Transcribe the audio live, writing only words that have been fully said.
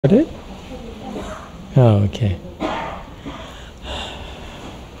It? Oh, okay.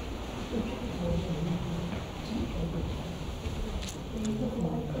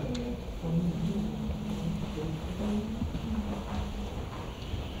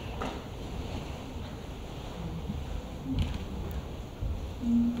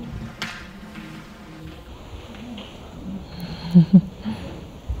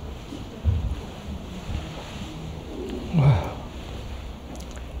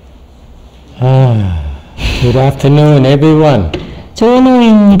 Good afternoon, everyone. 좋은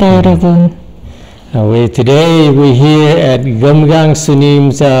오후입니다, 여러분. Today we're here at Gamgang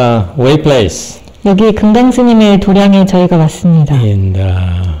Sunim's way place. 여기 금강 스님의 도량에 저희가 왔습니다. In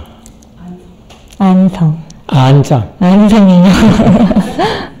안성. AnSeong. 안성이요.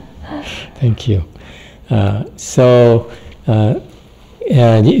 Thank you.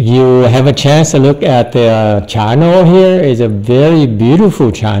 You have a chance to look at the channel here. It's a very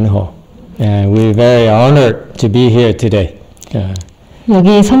beautiful channel. And we're very honored to be here today.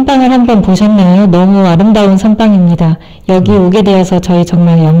 여기 선방을 한번 보셨나요? 너무 아름다운 선방입니다. 여기 오게 되어서 저희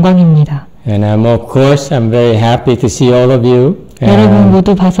정말 영광입니다. And of course, I'm very happy to see all of you. 여러분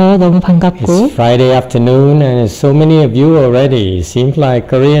모두 봐서 너무 반갑고. It's Friday afternoon, and there's so many of you already. It seems like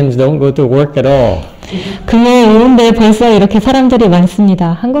Koreans don't go to work at all. 금요일 오후인데 벌써 이렇게 사람들이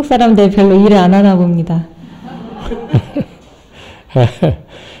많습니다. 한국 사람들 별로 일을 안 하나 봅니다.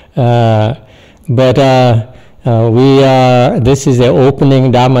 This is the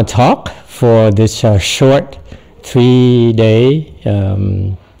opening Dharma talk for this short 3-day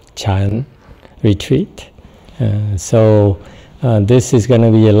Chan retreat. This is going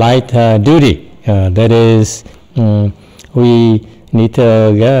to be a light duty. That is, we need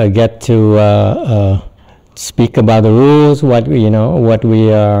to get to speak about the rules, what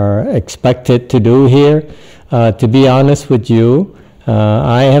we are expected to do here. To be honest with you,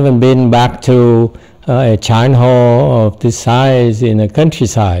 I haven't been back to a Chan hall of this size in the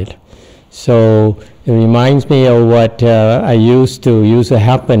countryside. So it reminds me of what I used to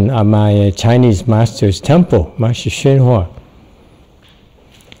happen at my Chinese master's temple, Master Hwal.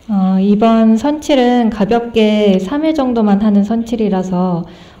 이번 선칠은 가볍게 3일 정도만 하는 선칠이라서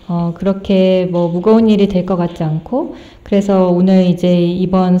그렇게 뭐 무거운 일이 될 것 같지 않고, 그래서 오늘 이제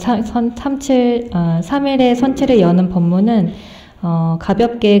이번 3일의 선칠을 여는 법문은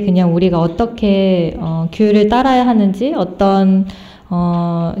가볍게 그냥 우리가 어떻게 규율을 따라야 하는지, 어떤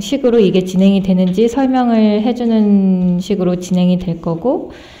식으로 이게 진행이 되는지 설명을 해주는 식으로 진행이 될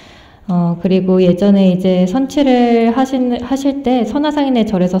거고, 그리고 예전에 이제 선칠을 하실 때 선화상인의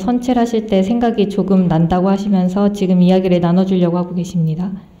절에서 선칠하실 때 생각이 조금 난다고 하시면서 지금 이야기를 나눠주려고 하고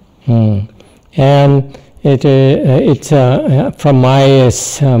계십니다. And it's from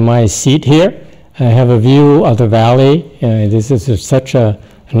my seat here. I have a view of the valley. This is such a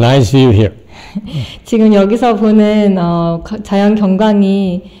nice view here. 지금 여기서 보는 자연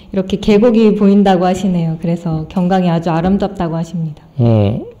경관이 이렇게 계곡이 보인다고 하시네요. 그래서 경관이 아주 아름답다고 하십니다.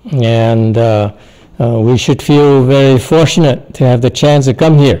 And we should feel very fortunate to have the chance to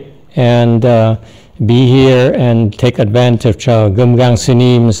come here and be here and take advantage of Gamgang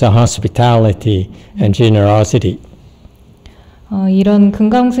Sunim's hospitality and generosity. 이런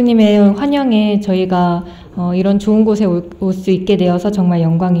금강 스님의 환영에 저희가 이런 좋은 곳에 올 수 있게 되어서 정말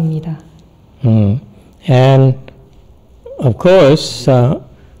영광입니다. And of course,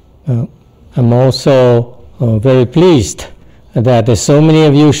 I'm also very pleased that so many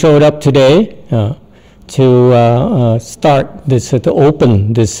of you showed up today to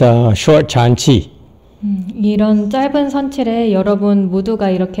open this short chanchi. 이런 짧은 선칠에 여러분 모두가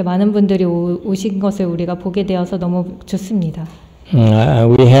이렇게 많은 분들이 오신 것을 우리가 보게 되어서 너무 좋습니다. I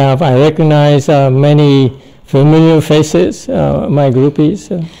recognize many familiar faces, my groupies.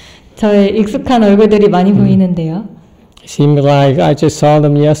 저의 익숙한 얼굴들이 많이 보이는데요. Seems like I just saw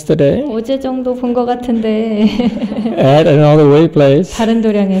them yesterday. 어제 정도 본 것 같은데. At another way place. 다른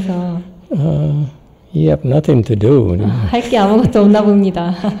도량에서. You have nothing to do. 할 게 아무것도 없나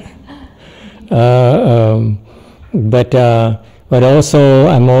봅니다. But also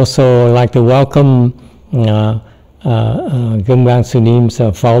I'm also like to welcome Gamgang Sunim's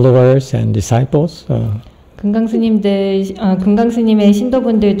followers and disciples. 금강 스님의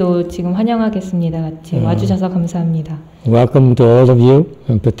신도분들도 지금 환영하겠습니다. 같이 와주셔서 감사합니다. Welcome to all of you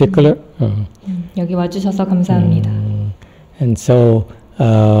in particular. 여기 와주셔서 감사합니다. And so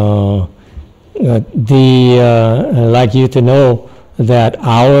I'd like you to know that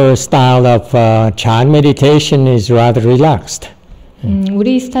our style of Chan meditation is rather relaxed.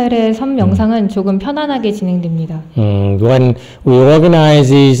 우리 스타일의 섬 명상은 조금 편안하게 진행됩니다. When we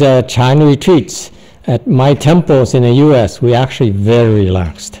organize these Chan retreats, at my temples in the U.S., we actually very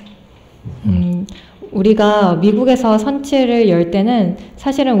relaxed. 우리가 미국에서 선치를 열 때는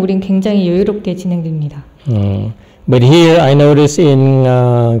사실은 우린 굉장히 여유롭게 진행됩니다. But here I notice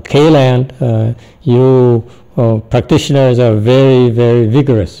in K-land, you practitioners are very, very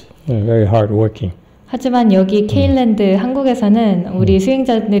vigorous, very hard working. 하지만 여기 케일랜드 한국에서는 우리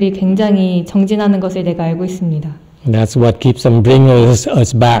수행자들이 굉장히 정진하는 것을 내가 알고 있습니다. That's what keeps them bringing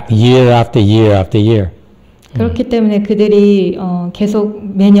us back year after year after year. 그렇기 때문에 그들이 계속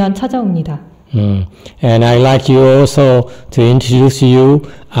매년 찾아옵니다. And I'd like you also to introduce you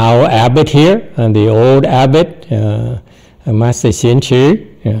our abbot here, the old abbot, Master Seon.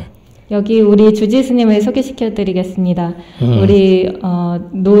 여기 우리 주지 스님을 소개시켜 드리겠습니다. 우리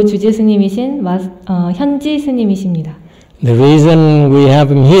노 주지 스님이신 현지 스님이십니다. The reason we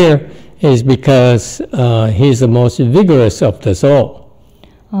have him here is because he's the most vigorous of us all.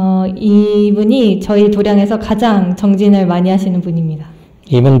 이분이 저희 도량에서 가장 정진을 많이 하시는 분입니다.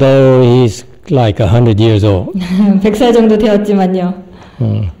 Even though he's like 100 years old. 100살 정도 되었지만요.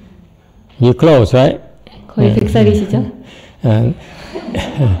 You're close, right? 거의 100살이시죠?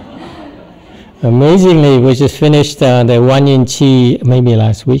 Amazingly, we just finished the Wanyin-chi maybe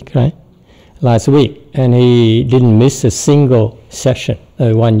last week, right? Last week, and he didn't miss a single session,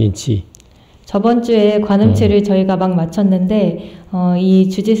 Wanyin-chi. 저번 주에 관음치를 저희가 막 마쳤는데 이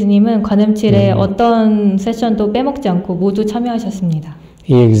주지 스님은 관음치의 어떤 세션도 빼먹지 않고 모두 참여하셨습니다.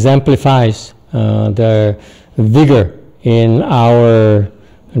 He exemplifies the vigor in our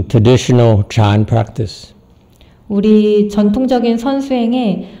traditional Chan practice. 우리 전통적인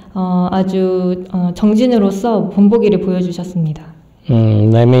선수행에 아주 정진으로서 본보기를 보여주셨습니다.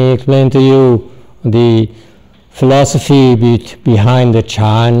 Let me explain to you the philosophy behind the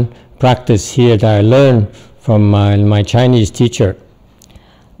Chan practice here that I learned from my Chinese teacher.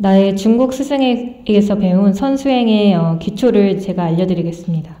 나의 중국 스승에게서 배운 선수행의 기초를 제가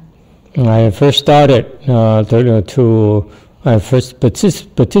알려드리겠습니다. I first started I first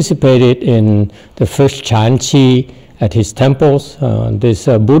participated in the first Chan-chi at his temples. This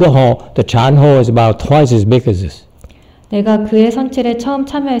Buddha hall, the Chan hall is about twice as big as this. 내가 그의 선칠에 처음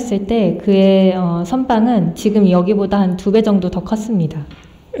참여했을 때 그의 선방은 지금 여기보다 한 2배 정도 더 컸습니다.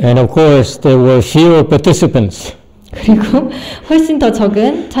 And of course there were fewer participants. 그리고 훨씬 더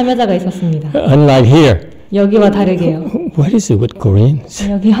적은 참여자가 있었습니다. Unlike here. 여기와 다르게요. What is it with Koreans?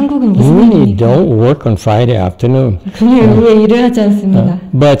 여기 한국은 무슨 You really 일입니까? don't work on Friday afternoon. 금요일 오후에 일을 하지 않습니다.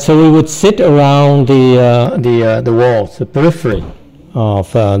 But so we would sit around the walls, the periphery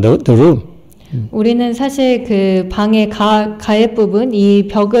of the room. 우리는 사실 그 방의 가해 부분 이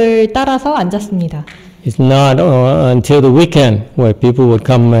벽을 따라서 앉았습니다. It's not until the weekend where people would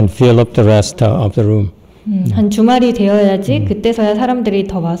come and fill up the rest of the room. 한 주말이 되어야지 그때서야 사람들이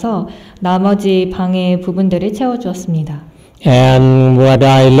더 와서 나머지 방의 부분들을 채워주었습니다. And what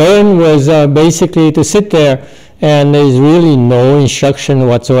I learned was basically to sit there and there's really no instruction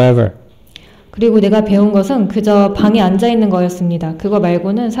whatsoever. 그리고 내가 배운 것은 그저 방에 앉아 있는 거였습니다. 그거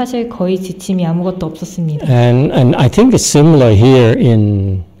말고는 사실 거의 지침이 아무것도 없었습니다. And I think it's similar here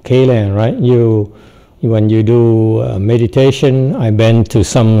in K-land, right? When you do meditation, I've been to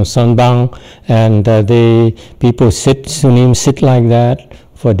some sunbang, and the people sunim sit like that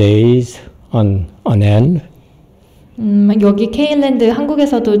for days on end. 여기 케일랜드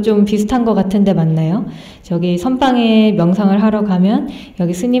한국에서도 좀 비슷한 것 같은데 맞나요? 저기 선방에 명상을 하러 가면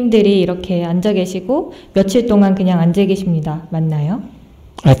여기 스님들이 이렇게 앉아 계시고 며칠 동안 그냥 앉아 계십니다. 맞나요?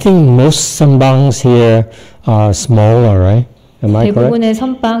 I think most sunbangs here are smaller, right? Am I correct? 대부분의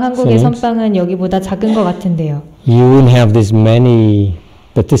선방, 한국의 선방은 여기보다 작은 것 같은데요. You wouldn't have this many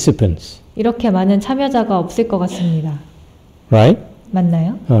participants. 이렇게 많은 참여자가 없을 것 같습니다. Right?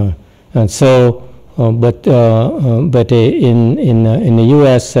 맞나요? And so, but in the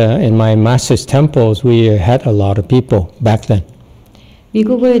U.S. In my master's temples, we had a lot of people back then.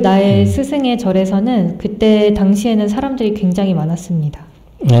 미국의 나의 스승의 절에서는 그때 당시에는 사람들이 굉장히 많았습니다.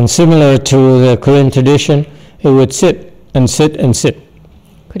 And similar to the Korean tradition, it would sit and sit and sit.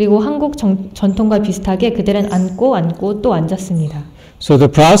 그리고 한국 전통과 비슷하게 그들은 앉고 또 앉았습니다. So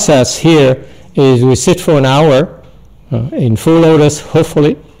the process here is we sit for an hour in full lotus,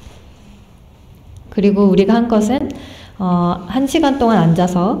 hopefully. 그리고 우리가 한 것은 1시간 동안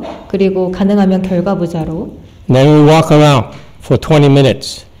앉아서 그리고 가능하면 결과부자로. Then we walk around for 20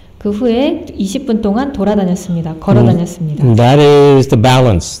 minutes. 그 후에 20분 동안 돌아다녔습니다. 걸어다녔습니다. That is the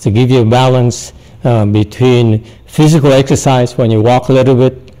balance, to give you a balance between physical exercise when you walk a little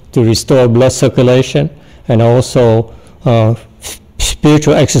bit to restore blood circulation and also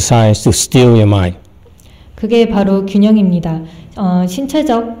spiritual exercise to still your mind. 그게 바로 균형입니다.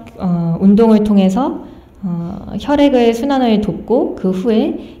 신체적 운동을 통해서 혈액의 순환을 돕고 그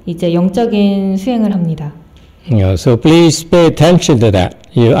후에 이제 영적인 수행을 합니다. So please pay attention to that.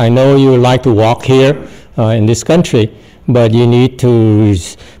 I know you like to walk here in this country, but you need to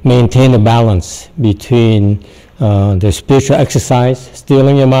maintain a balance between the spiritual exercise,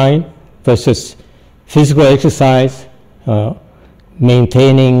 stilling your mind, versus physical exercise,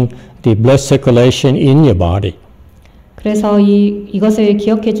 maintaining the blood circulation in your body. 그래서 이것을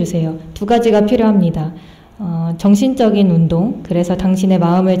기억해 주세요. 두 가지가 필요합니다. 정신적인 운동, 그래서 당신의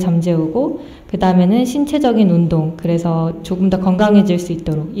마음을 잠재우고, 그 다음에는 신체적인 운동, 그래서 조금 더 건강해질 수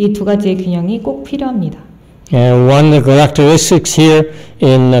있도록 이 두 가지의 균형이 꼭 필요합니다. And one of the characteristics here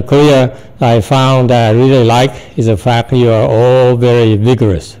in Korea I found that I really like is the fact you are all very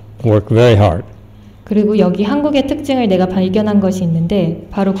vigorous, work very hard. 그리고 여기 한국의 특징을 내가 발견한 것이 있는데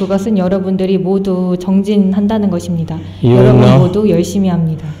바로 그것은 여러분들이 모두 정진한다는 것입니다. 여러분 모두 열심히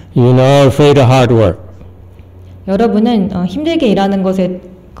합니다. You're not afraid of hard work. 여러분은 힘들게 일하는 것을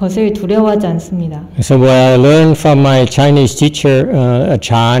두려워하지 않습니다. So what I learned from my Chinese teacher,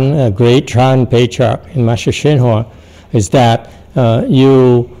 Chan, a great Chan patriarch in Master Hwal, is that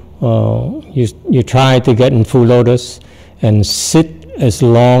you try to get in full lotus and sit as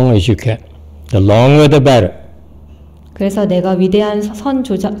long as you can. The longer the better. 그래서 내가 위대한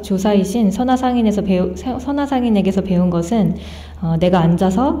선조사이신 선화상인에게서 배운 것은 내가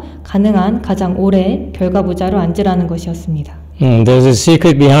앉아서 가능한 가장 오래 결과부자로 앉으라는 것이었습니다. There's a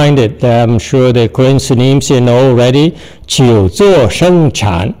secret behind it that I'm sure the Korean Sunims know already. 久坐生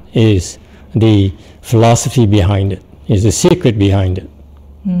禅 is the philosophy behind it, is the secret behind it.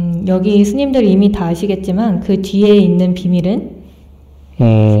 여기 스님들 이미 다 아시겠지만 그 뒤에 있는 비밀은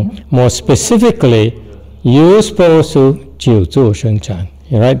more specifically, you're supposed to 久坐生禅.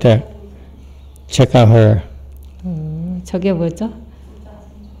 You're right there. Check out her. 저게 뭐죠?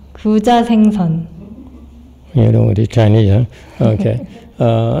 구자생선. You know the Chinese, huh? Okay.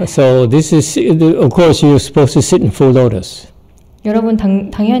 So this is, of course, you're supposed to sit in full lotus. 여러분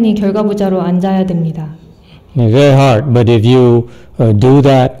당연히 결과부자로 앉아야 됩니다. It's very hard, but if you do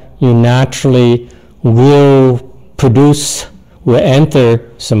that, you naturally will enter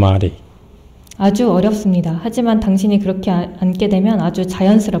samadhi. 아주 어렵습니다. 하지만 당신이 그렇게 앉게 되면 아주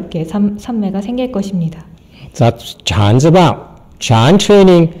자연스럽게 삼매가 생길 것입니다. That's Chan's about. Chan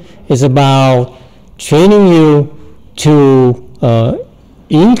training is about training you to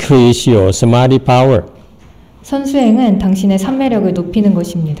increase your samadhi power. 선수행은 당신의 삼매력을 높이는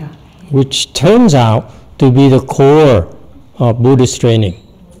것입니다. Which turns out to be the core of Buddhist training.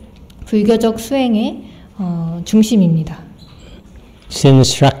 불교적 수행의 중심입니다.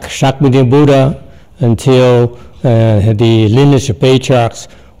 Since Shakyamuni Buddha until the lineage of patriarchs,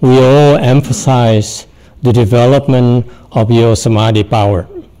 we all emphasize the development of your samadhi power.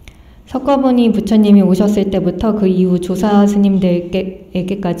 석가모니 부처님이 오셨을 때부터 그 이후 조사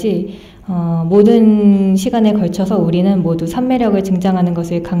스님들에게까지 모든 시간에 걸쳐서 우리는 모두 삼매력을 증장하는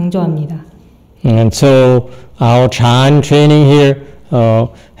것을 강조합니다. And so our Chan training here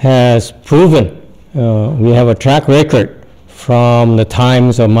has proven we have a track record from the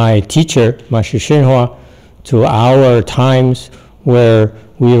times of my teacher, Master Hwal, to our times where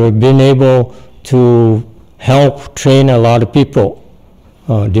we have been able to help train a lot of people.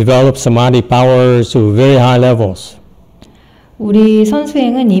 Develop samadhi powers to very high levels. 우리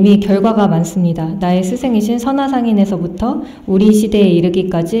선수행은 이미 결과가 많습니다. 나의 스승이신 선화상인에서부터 우리 시대에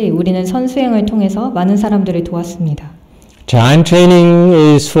이르기까지 우리는 선수행을 통해서 많은 사람들을 도왔습니다. Chan training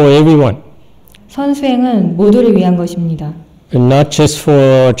is for everyone. 선수행은 모두를 위한 것입니다. Not just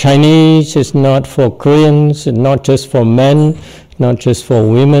for Chinese, it's not for Koreans, it's not just for men, not just for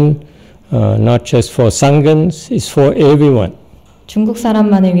women, not just for Sanghans, it's for everyone. 중국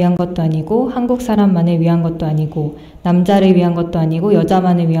사람만을 위한 것도 아니고 한국 사람만을 위한 것도 아니고 남자를 위한 것도 아니고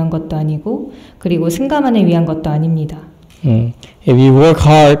여자만을 위한 것도 아니고 그리고 승가만을 위한 것도 아닙니다. If you work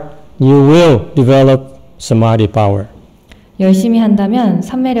hard, you will develop samadhi power. 열심히 한다면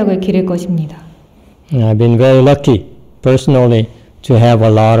삼매력을 기를 것입니다. I've been very lucky personally to have a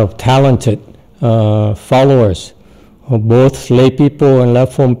lot of talented followers, both lay people and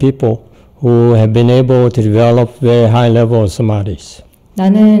left form people. who have been able to develop very high level of samadhis.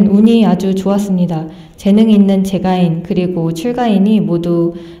 나는 운이 아주 좋았습니다. 재능 있는 재가인 그리고 출가인이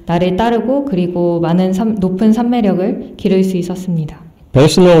모두 나를 따르고 그리고 많은 높은 삼매력을 기를 수 있었습니다.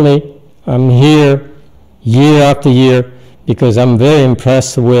 Personally, I'm here year after year because I'm very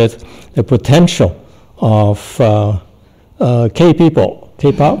impressed with the potential of K-people.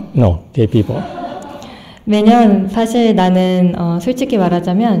 K-pop? No, K-people. 매년 사실 나는 솔직히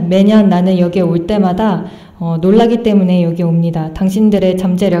말하자면 매년 나는 여기에 올 때마다 놀라기 때문에 여기 옵니다. 당신들의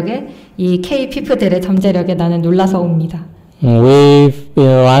잠재력에, 이 K-피프들의 잠재력에 나는 놀라서 옵니다. We've, in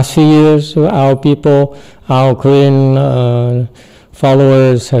the last few years, our people, our Korean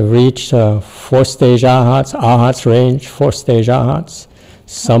followers have reached 4-stage arhats. Arhats range 4-stage arhats.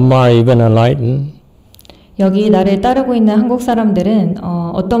 Some are even enlightened. 여기 나를 따르고 있는 한국 사람들은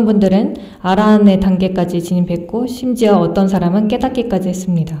어떤 분들은 아라한의 단계까지 진입했고 심지어 어떤 사람은 깨닫기까지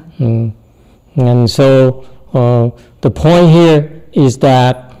했습니다. And so the point here is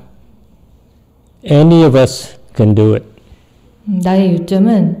that any of us can do it. 나의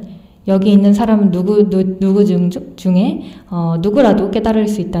요점은 여기 있는 사람은 누구 중에 누구라도 깨달을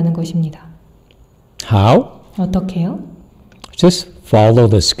수 있다는 것입니다. How? 어떻게요? Just follow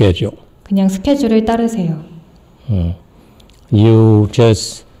the schedule. 그냥 스케줄을 따르세요. You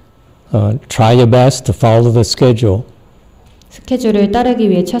just try your best to follow the schedule. 스케줄을 따르기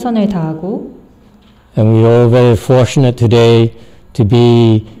위해 최선을 다하고 And we are very fortunate today to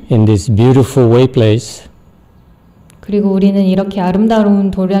be in this beautiful way place. 그리고 우리는 이렇게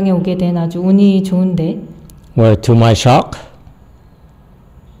아름다운 도량에 오게 된 아주 운이 좋은데 Where to my shock,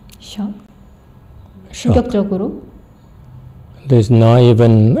 충격적으로 there's not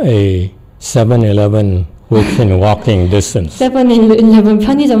even a 7-Eleven within walking distance. 세븐일레븐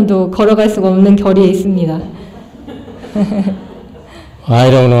편의점도 걸어갈 수가 없는 거리에 있습니다.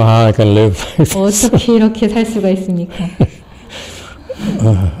 I don't know how I can live like this. 어떻게 이렇게 살 수가 있습니까?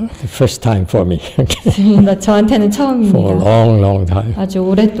 The first time for me. 저한테는 처음입니다. For a long, long time. 아주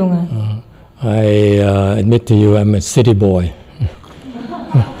오랫동안. I admit to you, I'm a city boy.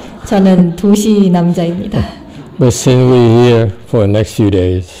 저는 도시 남자입니다. But since we're here for the next few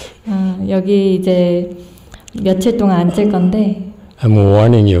days, 여기 이제 며칠 동안 앉을 건데 I'm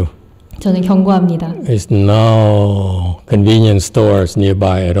warning you. 저는 경고합니다. There's no convenience stores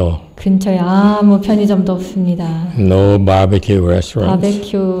nearby at all. 근처에 아무 편의점도 없습니다. No barbecue restaurants.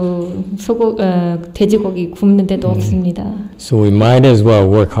 바베큐 돼지고기 굽는 데도 없습니다. So we might as well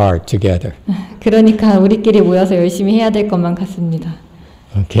work hard together. 그러니까 우리끼리 모여서 열심히 해야 될 것만 같습니다.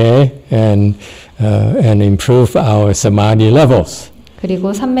 Okay, and improve our samadhi levels.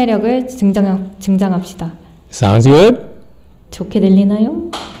 그리고 삼매력을 증장합시다. Sounds good? 좋게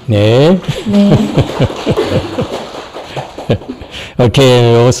들리나요? 네. 네. Okay,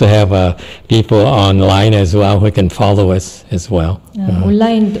 and we also have people online as well who can follow us as well.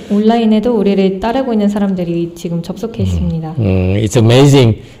 온라인에도 우리를 따르고 있는 사람들이 지금 접속해 있습니다. It's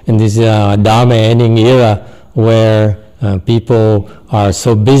amazing in this Dharma ending era where people are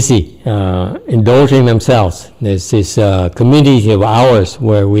so busy indulging themselves. There's this community of ours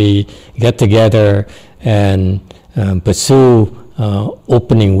where we get together and pursue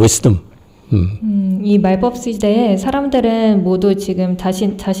opening wisdom. 이 말법 시대에 사람들은 모두 지금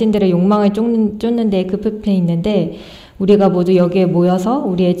자신들의 욕망을 쫓는 데 급급해 있는데 우리가 모두 여기에 모여서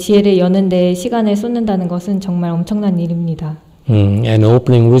우리의 지혜를 여는 데 시간을 쏟는다는 것은 정말 엄청난 일입니다. And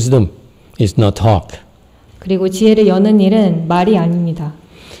opening wisdom is not talk. 그리고 지혜를 여는 일은 말이 아닙니다.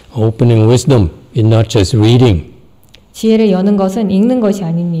 Opening wisdom is not just reading. 지혜를 여는 것은 읽는 것이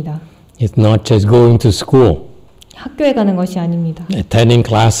아닙니다. It's not just going to school. 학교에 가는 것이 아닙니다. Attending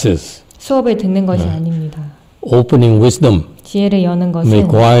classes. 수업을 듣는 것이 아닙니다. Opening wisdom 지혜를 여는 것은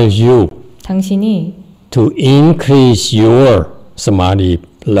requires you 당신이 to increase your samadhi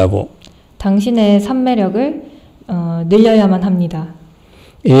level. 당신의 삼매력을 늘려야만 합니다.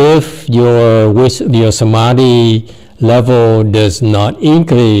 If your samadhi level does not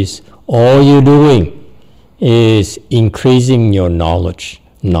increase, all you're doing is increasing your knowledge,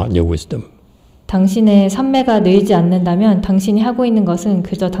 not your wisdom. 당신의 삼매가 늘지 않는다면 당신이 하고 있는 것은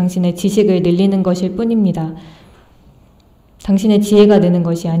그저 당신의 지식을 늘리는 것일 뿐입니다. 당신의 지혜가 느는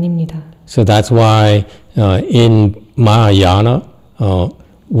것이 아닙니다. So that's why in Mahayana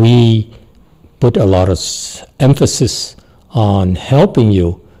we put a lot of emphasis on helping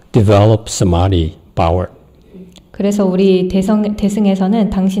you develop samadhi power. 그래서 우리 대승에서는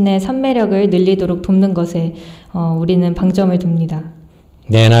당신의 삼매력을 늘리도록 돕는 것에 우리는 방점을 둡니다.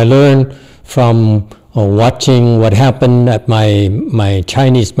 Then I learned from watching what happened at my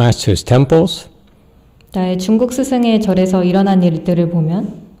Chinese masters' temples. 나의 중국 스승의 절에서 일어난 일들을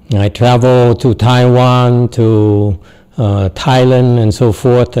보면 I traveled to Taiwan, to Thailand and so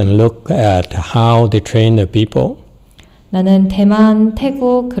forth and look at how they train the people. 나는 대만,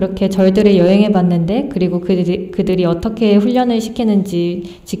 태국 그렇게 절들을 여행해 봤는데 그리고 그들이 어떻게 훈련을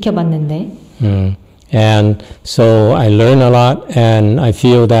시키는지 지켜봤는데 And so I learn a lot and I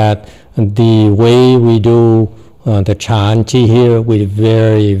feel that the way we do the chanti here, we're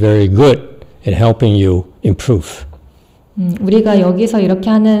very, very good at helping you improve. 우리가 여기서 이렇게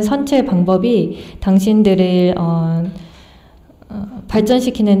하는 선체 방법이 당신들을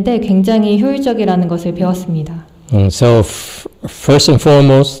발전시키는데 굉장히 효율적이라는 것을 배웠습니다. So first and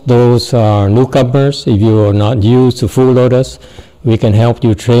foremost, those are newcomers. If you are not used to full lotus, we can help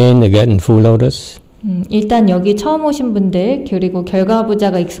you train to get in full lotus. 일단 여기 처음 오신 분들 그리고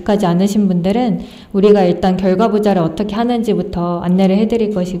결과부자가 익숙하지 않으신 분들은 우리가 일단 결과부자를 어떻게 하는지부터 안내를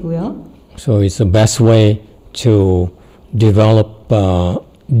해드릴 것이고요. So it's the best way to develop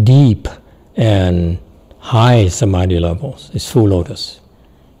deep and high samadhi levels. It's full lotus.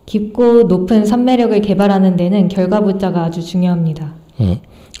 깊고 높은 삼매력을 개발하는 데는 결과부자가 아주 중요합니다.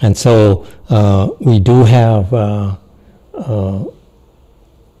 And so we do have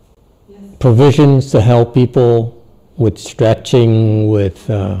provisions to help people with stretching, with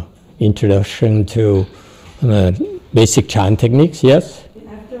introduction to basic chant techniques. Yes?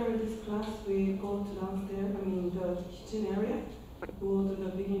 After this class, we go to downstairs, the kitchen area, go to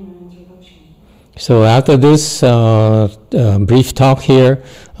the beginner introduction. So after this brief talk here,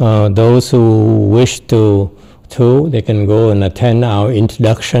 those who wish to, they can go and attend our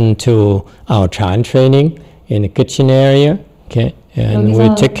introduction to our chant training in the kitchen area. Okay, and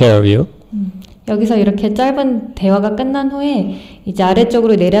we'll take care of you. 여기서 이렇게 짧은 대화가 끝난 후에 이제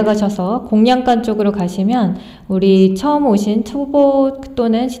아래쪽으로 내려가셔서 공양관 쪽으로 가시면 우리 처음 오신 초보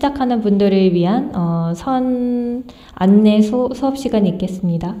또는 시작하는 분들을 위한 선 안내 수업 시간이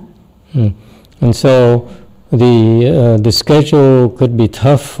있겠습니다. And so the schedule could be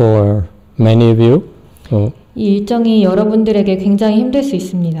tough for many of you. 이 일정이 여러분들에게 굉장히 힘들 수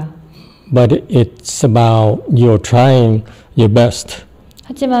있습니다. But it's about your trying your best.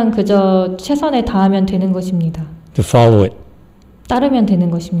 하지만 그저 최선을 다하면 되는 것입니다. To follow it. 따르면 되는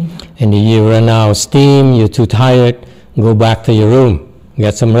것입니다. And if you run out of steam, you're too tired, go back to your room, get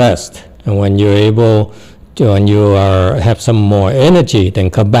some rest. And when you're able to, when you have some more energy, then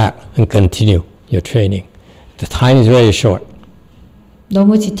come back and continue your training. The time is very short.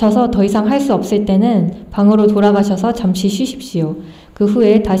 너무 지쳐서 더 이상 할 수 없을 때는 방으로 돌아가셔서 잠시 쉬십시오. 그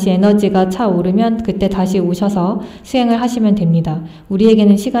후에 다시 에너지가 차오르면 그때 다시 오셔서 수행을 하시면 됩니다.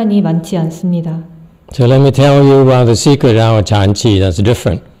 우리에게는 시간이 많지 않습니다. So let me tell you about the secret of our Chanchi that's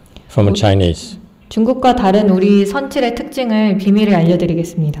different from a Chinese. 중국과 다른 우리 선칠의 특징을 비밀을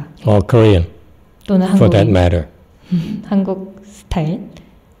알려드리겠습니다. Or Korean, 또는 for that matter. 한국 스타일.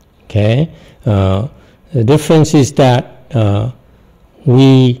 Okay, the difference is that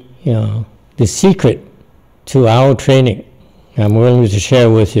the secret to our training, I'm willing to share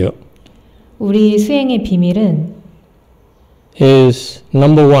with you, 우리 수행의 비밀은 is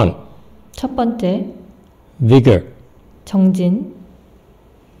number one, 첫 번째, vigor. 정진.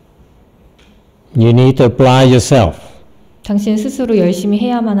 You need to apply yourself. 당신 스스로 열심히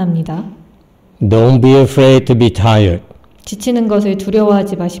해야만 합니다. Don't be afraid to be tired. 지치는 것을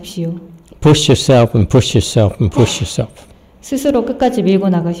두려워하지 마십시오. Push yourself and push yourself and push yourself. 스스로 끝까지 밀고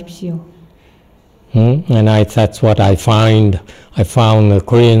나가십시오. And that's what I found the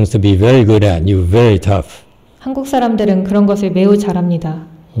Koreans to be very good at. You're very tough. 한국 사람들은 그런 것을 매우 잘합니다.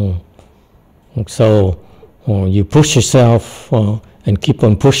 So you push yourself and keep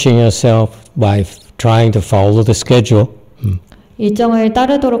on pushing yourself by trying to follow the schedule. 일정을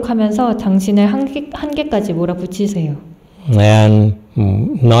따르도록 하면서 당신을 한계까지 몰아붙이세요. And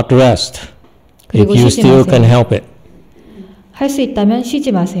not rest. If 그리고 you 쉬지 still 마세요. can help it. 할 수 있다면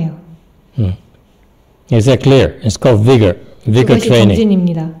쉬지 마세요. Is that clear? It's called vigor. Vigor 그것이 training.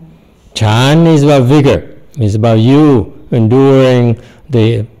 정진입니다. Chan is about vigor. It's about you enduring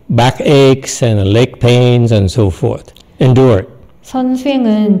the backaches and leg pains and so forth. Endure it.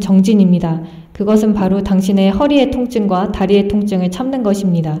 선수행은 정진입니다. 그것은 바로 당신의 허리의 통증과 다리의 통증을 참는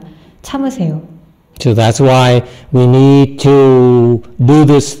것입니다. 참으세요. So that's why we need to do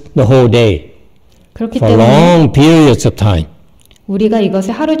this the whole day. 그렇기 For 때문에 long periods of time. 우리가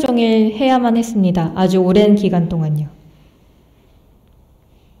이것을 하루 종일 해야만 했습니다. 아주 오랜 기간 동안요.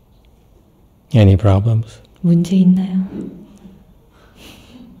 Any problems? 문제 있나요?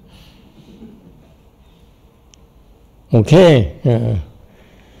 Okay.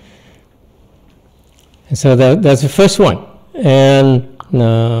 So that's the first one. And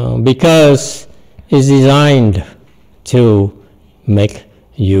because it's designed to make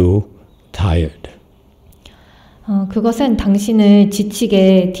you tired. 그것은 당신을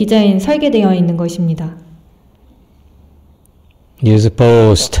지치게 설계되어 있는 것입니다. You're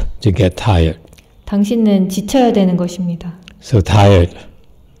supposed to get tired. 당신은 지쳐야 되는 것입니다. So tired.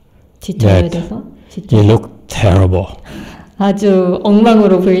 지쳐야 돼서 You look terrible. 아주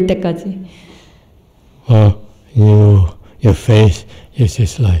엉망으로 보일 때까지. Your face is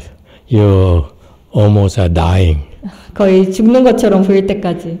just like you almost are dying. 거의 죽는 것처럼 보일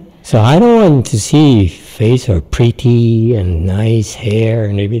때까지. So I don't want to see face or pretty and nice hair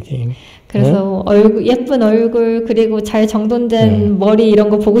and everything. 그래서 얼굴, 예쁜 얼굴 그리고 잘 정돈된 머리 이런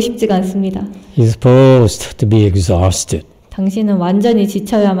거 보고 싶지가 않습니다. You're supposed to be exhausted. 당신은 완전히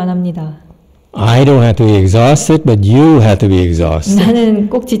지쳐야만 합니다. I don't have to be exhausted, but you have to be exhausted. 나는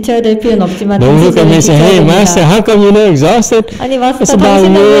꼭 지쳐야 될 필요는 없지만 Don't look at me and say, hey, master, how come you're not exhausted? 아니 마스터 It's about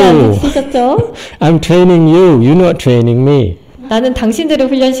당신은 왜 안 you. 지치셨죠? I'm training you. You're not training me. 나는 당신들을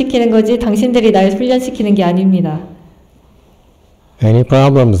훈련시키는 거지 당신들이 날 훈련시키는 게 아닙니다. Any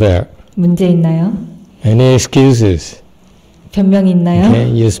problems there? 문제 있나요? Any excuses? 변명이 있나요?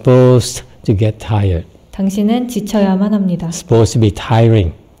 Okay, you're supposed to get tired. 당신은 지쳐야만 합니다. Supposed to be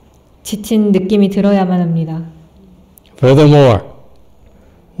tiring. 지친 느낌이 들어야만 합니다. Furthermore,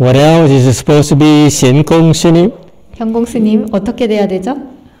 what else is it supposed to be? 신공 스님? 현공 스님 어떻게 돼야 되죠?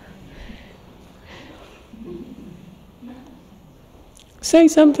 Say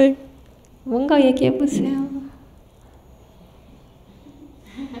something. 뭔가 얘기해 보세요.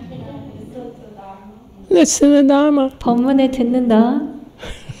 Listen to the Dharma. 법문을 듣는다.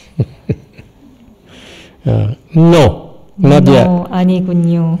 No, not yet.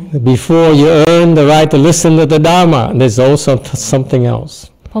 아니군요. Before you earn the right to listen to the Dharma, there's also something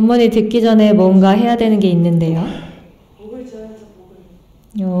else. 법문을 듣기 전에 뭔가 해야 되는 게 있는데요. 목을 지어야죠,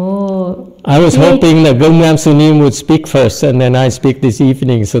 목을. I was hoping that Gomram Sunim would speak first and then I speak this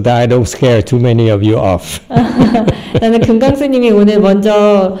evening so that I don't scare too many of you off. 나는 금강스님이 오늘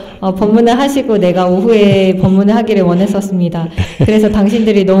먼저 법문을 하시고 내가 오후에 법문을 하기를 원했었습니다. 그래서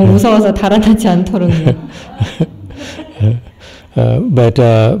당신들이 너무 무서워서 달아나지 않도록요.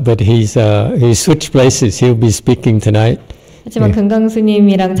 But he switched places. He'll be speaking tonight. 하지만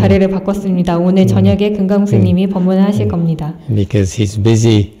금강스님이랑 자리를 바꿨습니다. 오늘 저녁에 금강스님이 법문을 하실 겁니다. Because he's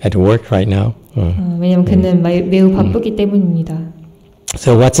busy at work right now. 왜냐면 그는 매우 바쁘기 때문입니다.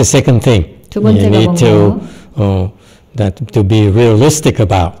 So what's the second thing? 두 번째가 you need 뭔가요? to be realistic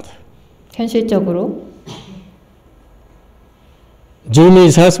about. 현실적으로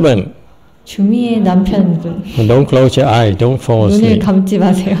Jumi's husband. 주미의 남편분. Don't close your eye. Don't fall 눈을 asleep. 감지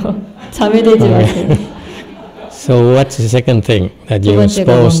마세요. 잠에 들지 마세요. So what's the second thing that 두 you're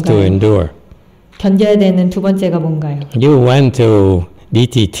번째가 supposed to 뭔가요? endure? 견뎌야 되는 두 번째가 뭔가요? You went to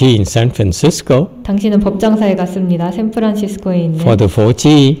DTT in San Francisco 당신은 법장사에 갔습니다. 샌프란시스코에 있는 for the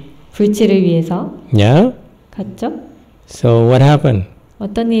 4G. 불치를 위해서 Yeah? 갔죠? So what happened?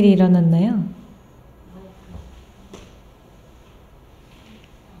 어떤 일이 일어났나요?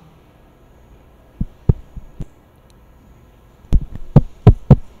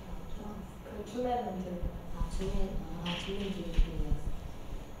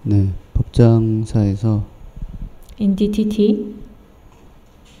 네, 법장사에서 In DTT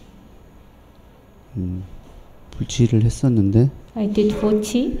불치를 했었는데, I did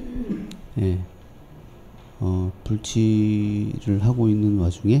 4T 예, 불치를 하고 있는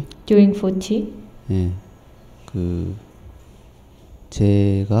와중에, during 4T 예,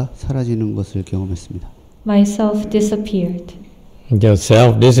 제가 사라지는 것을 경험했습니다. myself disappeared.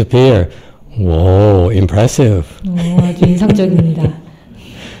 Yourself disappear. Whoa, impressive. 아주 인상적입니다.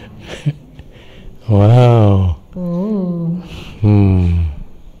 Wow. 오.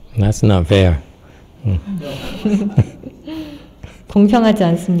 That's not fair. 공평하지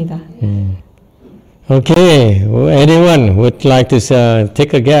않습니다. Okay, anyone would like to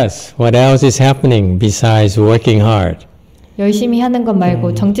take a guess? What else is happening besides working hard? 열심히 하는 것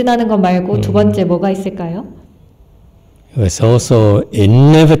말고 정진하는 것 말고 두 번째 뭐가 있을까요? It's also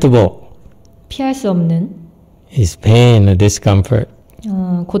inevitable. 피할 수 없는 Is pain or discomfort.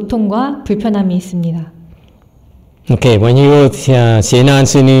 고통과 불편함이 있습니다. Okay, when you go to Seon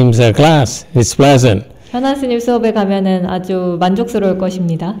S님's class, it's pleasant. 현안 스님 수업에 가면은 아주 만족스러울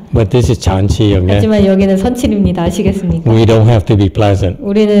것입니다. But this is 잔치, okay? 하지만 여기는 선칠입니다. 아시겠습니까? We don't have to be pleasant.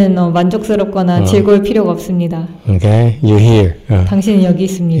 우리는 만족스럽거나 즐거울 필요가 없습니다. Okay, you're here. 당신은 여기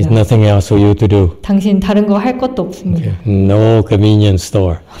There's 있습니다. nothing else for you to do. 당신 다른 거 할 것도 없습니다. No convenience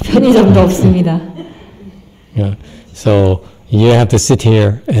store. 편의점도 없습니다. Yeah. So you have to sit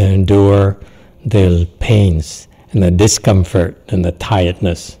here and endure the pains and the discomfort and the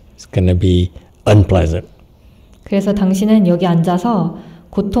tiredness. It's going to be unpleasant. 그래서 당신은 여기 앉아서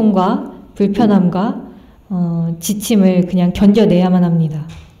고통과 불편함과 지침을 그냥 견뎌내야만 합니다.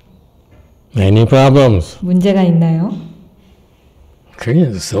 Any problems? 문제가 있나요?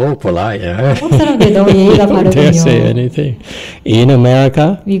 Koreans are so polite, yeah? 한국 사람들 너무 예의가 Don't dare say 바르군요. anything. In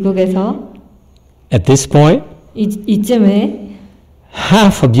America, 미국에서 at this point, 이쯤에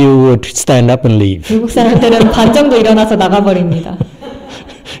half of you would stand up and leave. 미국 사람들은 반 정도 일어나서 나가버립니다.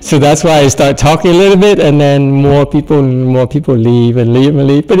 So that's why I start talking a little bit, and then more people leave and leave and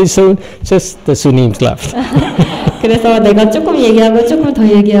leave. Pretty soon, just the Sunims left. 그래서 내가 조금 얘기하고 조금 더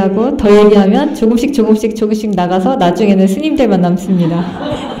얘기하고 더 얘기하면 조금씩 나가서 나중에는 스님들만 남습니다.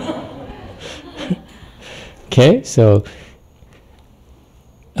 Okay, so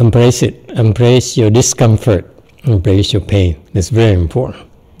embrace it. Embrace your discomfort. Embrace your pain. It's very important.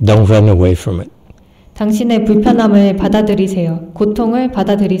 Don't run away from it. 당신의 불편함을 받아들이세요. 고통을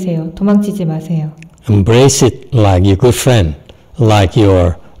받아들이세요. 도망치지 마세요. Embrace it like your good friend, like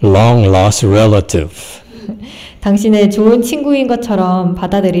your long lost relative. 당신의 좋은 친구인 것처럼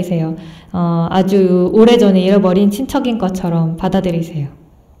받아들이세요. 아주 오래전에 잃어버린 친척인 것처럼 받아들이세요.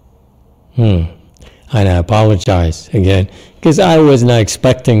 And I apologize again because I was not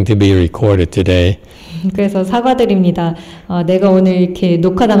expecting to be recorded today. 그래서 사과드립니다. 내가 오늘 이렇게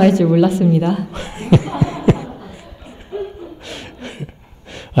녹화당할 줄 몰랐습니다.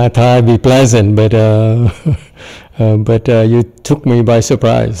 I thought I'd be pleasant, but you took me by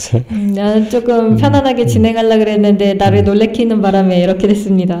surprise. 나는 조금 편안하게 진행하려고 그랬는데 나를 놀래키는 바람에 이렇게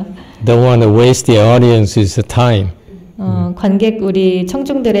됐습니다. Don't want to waste the audience's time. 관객 우리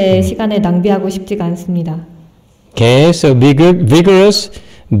청중들의 시간을 낭비하고 싶지가 않습니다. Okay, so be good, vigorous.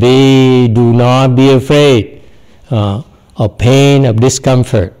 Do not be afraid of pain, of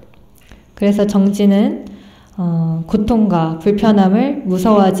discomfort. 그래서 정진은 고통과 불편함을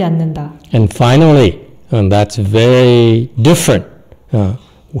무서워하지 않는다. And finally, and that's very different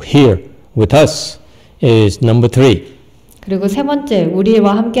here with us, is number 3. 그리고 세 번째,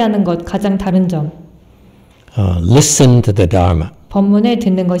 우리와 함께하는 것 가장 다른 점. Listen to the Dharma. 법문을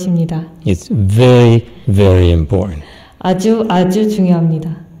듣는 것입니다. It's very, very important. 아주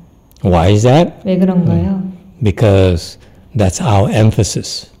중요합니다. Why is that? 왜 그런가요? Because that's our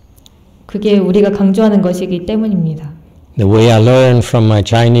emphasis. 그게 우리가 강조하는 것이기 때문입니다. The way I learned from my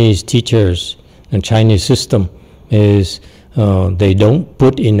Chinese teachers, the Chinese system, is they don't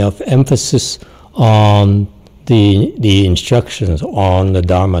put enough emphasis on the instructions, on the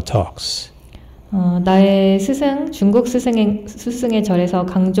Dharma talks. 나의 스승, 중국 스승의 절에서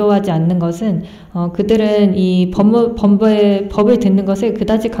강조하지 않는 것은 그들은 이 법을 듣는 것을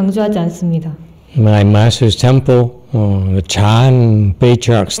그다지 강조하지 않습니다. My master's temple, the Chan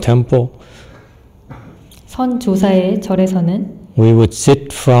Patriarch's temple, 선조사의 절에서는 we would sit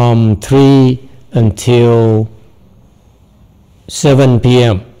from 3 until 7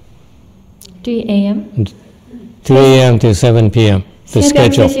 p.m. 3 a.m. 3 a.m. to 7 p.m. The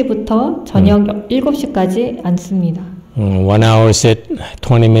새벽 schedule. 3시부터 저녁 7시까지 앉습니다. 1 hour sit,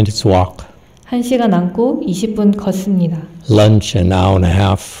 20 minutes walk. 1시간 앉고 20분 걷습니다. Lunch an hour and a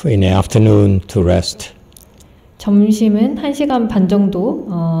half in the afternoon to rest. 점심은 1시간 반 정도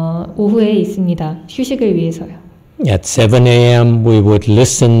오후에 있습니다. 휴식을 위해서요. At 7 a.m. we would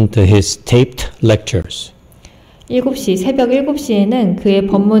listen to his taped lectures. 7시, 새벽 7시에는 그의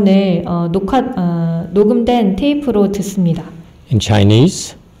법문을 녹음된 테이프로 듣습니다. In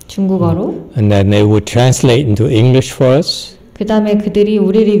Chinese. 중국어로. And then they would translate into English for us. 그 다음에 그들이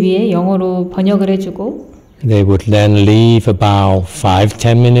우리를 위해 영어로 번역을 해주고 They would then leave about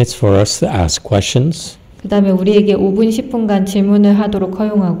 5-10 minutes for us to ask questions. 그 다음에 우리에게 5분, 10분간 질문을 하도록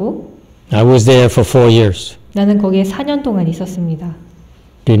허용하고 I was there for 4 years. 나는 거기에 4년 동안 있었습니다.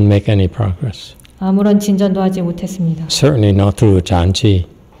 Didn't make any progress. 아무런 진전도 하지 못했습니다. Certainly not through Chanchi.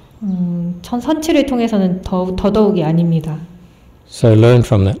 선치를 통해서는 더더욱이 아닙니다. So I learned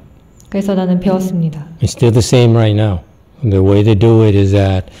from that. 그래서 나는 배웠습니다. It's still the same right now. The way to do it is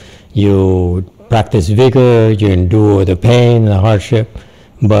that you practice vigor, you endure the pain, the hardship,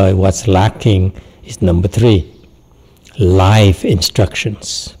 but what's lacking is number 3, life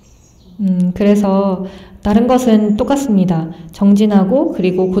instructions. 그래서 다른 것은 똑같습니다. 정진하고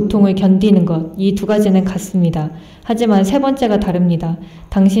그리고 고통을 견디는 것, 이 두 가지는 같습니다. 하지만 세 번째가 다릅니다.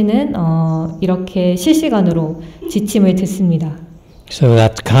 당신은 이렇게 실시간으로 지침을 듣습니다. So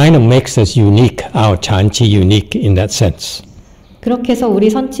that kind of makes us unique, our Chanchi unique in that sense. 그렇게 해서 우리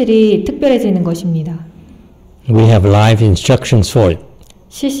선칠이 특별해지는 것입니다. We have live instructions for it,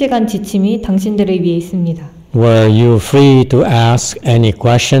 실시간 지침이 당신들을 위해 있습니다. where you're free to ask any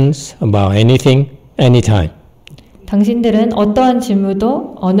questions about anything, anytime. 당신들은 어떠한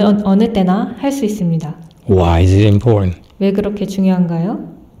질문도 어느 때나 할 수 있습니다. Why is it important? 왜 그렇게 중요한가요?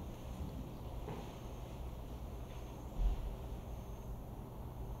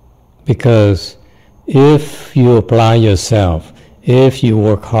 Because if you apply yourself, if you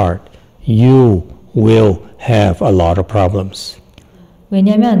work hard, you will have a lot of problems.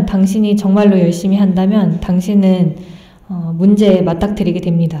 왜냐하면 당신이 정말로 열심히 한다면 당신은 문제에 맞닥뜨리게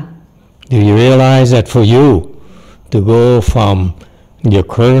됩니다. Do you realize that for you to go from your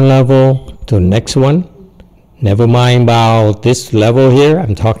current level to the next one. Never mind about this level here.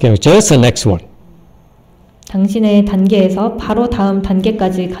 I'm talking just the next one. 당신의 단계에서 바로 다음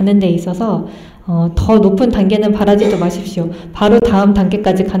단계까지 가는 데 있어서 더 높은 단계는 바라지도 마십시오. 바로 다음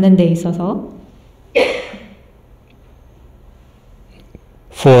단계까지 가는 데 있어서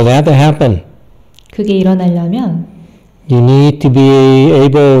For that to happen, 그게 일어나려면 you need to be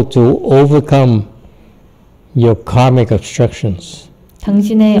able to overcome your karmic obstructions.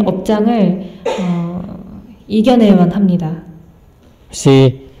 당신의 업장을 이겨내야만 합니다.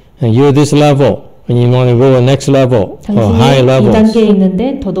 See, you're this level, and you want to go to the next level or higher 당신이 이 levels. 단계에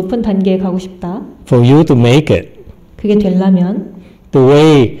있는데 더 높은 단계에 가고 싶다. For you to make it, 그게 되려면 the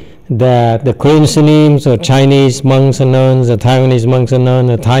way that the Korean senims or Chinese monks and nuns, the Taiwanese monks and nuns,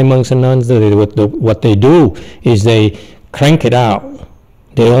 the Thai monks and nuns, what they do is they crank it out.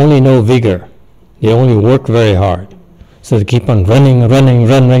 They only know vigor. They only work very hard. So they keep on running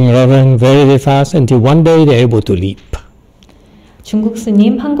very fast until one day they're able to leap. 중국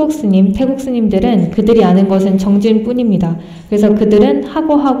스님, 한국 스님, 태국 스님들은 그들이 아는 것은 정진뿐입니다. 그래서 그들은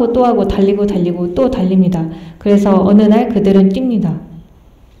하고 또 하고 달리고 또 달립니다. 그래서 어느 날 그들은 뜁니다.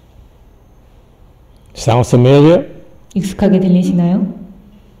 Sounds familiar? 익숙하게 들리시나요?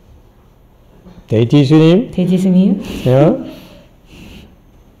 대지 스님? 대지 스님? Yeah?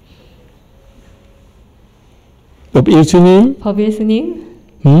 법일 스님? 법일 스님?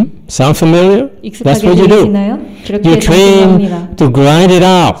 Sound familiar? That's 익숙하게 what you do. 들리시나요? 그렇게 You train 정진합니다. to grind it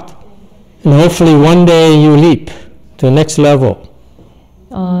out. And hopefully one day you leap to the next level.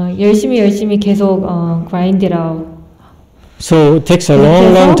 열심히 계속 grind it out. So it takes a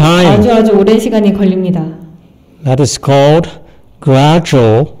long time. 아주 오랜 시간이 걸립니다. That is called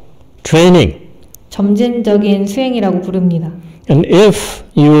gradual training. 점진적인 수행이라고 부릅니다. And if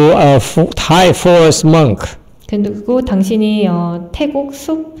you are a Thai forest monk, 그리고 당신이 태국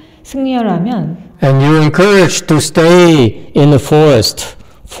숲 승려라면 and you're encouraged to stay in the forest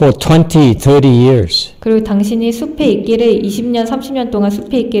for 20, 30 years, 그리고 당신이 숲에 있기를 20년, 30년 동안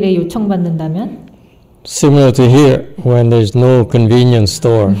숲에 있기를 요청받는다면 similar to here when there's no convenience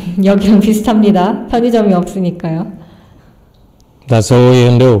store, 여기랑 비슷합니다. 편의점이 없으니까요. that's all you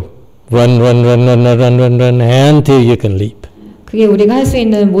can do. Run until you can leap. 그게 우리가 할 수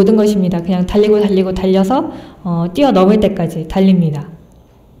있는 모든 것입니다. 그냥 달려서 뛰어넘을 때까지 달립니다.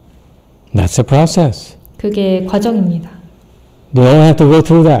 That's the process. 그게 과정입니다. They all have to go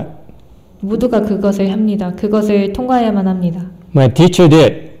through that. 모두가 그것을 합니다. 그것을 통과해야만 합니다. My teacher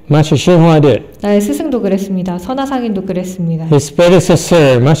did. Master Hwal did. 나의 스승도 그랬습니다. 선화상인도 그랬습니다. His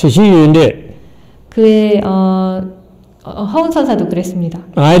predecessor, Master Seon did. 그의 허운선사도 그랬습니다.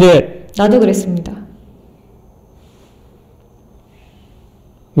 I did. 나도 그랬습니다.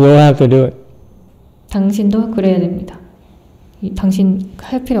 We all have to do it. 당신도 그래야 됩니다. 당신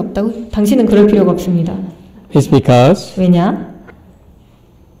할 필요 없다고? 당신은 그럴 필요가 없습니다. It's because 왜냐?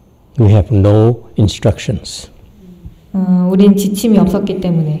 we have no instructions. 우린 지침이 없었기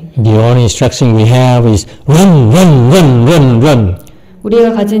때문에. The only instruction we have is run.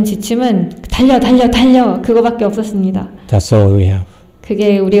 우리가 가진 지침은 달려 그거밖에 없었습니다. That's all we have.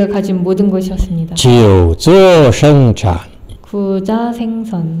 그게 우리가 가진 모든 것이었습니다. 久坐生产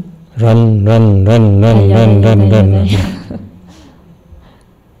구자생선. run.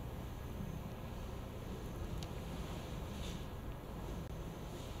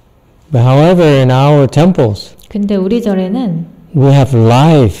 But however, in our temples, 근데 우리 절에는 we have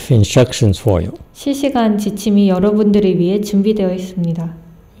life instructions for you. 실시간 지침이 여러분들을 위해 준비되어 있습니다.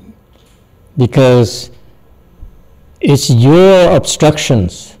 Because it's your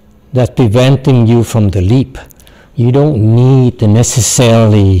obstructions that's preventing you from the leap. You don't need to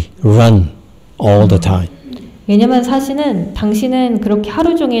necessarily run all the time. 왜냐면 사실은 당신은 그렇게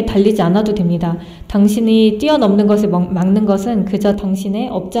하루 종일 달리지 않아도 됩니다. 당신이 뛰어넘는 것을 막는 것은 그저 당신의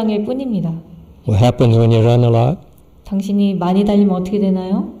업장일 뿐입니다. What happens when you run a lot? 당신이 많이 달리면 어떻게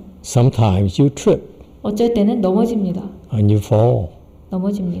되나요? Sometimes you trip 어쩔 때는 넘어집니다. and you fall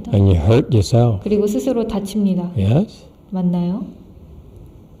넘어집니다. and you hurt yourself. 그리고 스스로 다칩니다. Yes? 맞나요?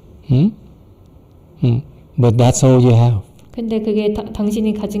 But that's all you have. 근데 그게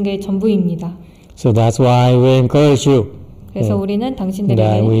당신이 가진 게 전부입니다. So that's why we encourage you 그래서 우리는 that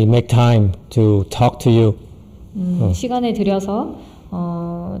당신들에게 we make time to talk to you. 시간을 들여서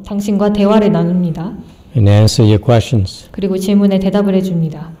당신과 대화를 나눕니다. And answer your questions. 그리고 질문에 대답을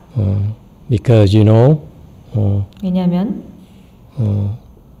해줍니다. Because you know, 왜냐하면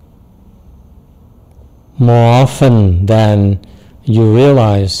more often than you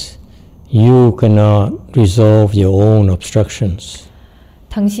realize, you cannot resolve your own obstructions.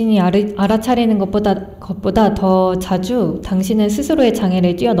 당신이 알아차리는 것보다 더 자주 당신은 스스로의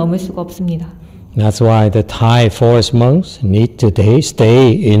장애를 뛰어넘을 수가 없습니다. That's why the Thai forest monks need to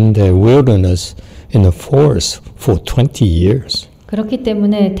stay in the wilderness, in the forest for 20 years. 그렇기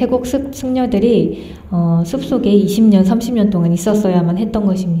때문에 태국 승려들이 숲속에 20년, 30년 동안 있었어야만 했던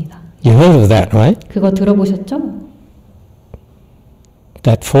것입니다. You heard of that, right? 그거 들어보셨죠?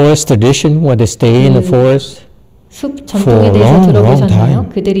 That forest tradition, where they stay in the forest. 숲 전통에 대해서 들어보셨나요?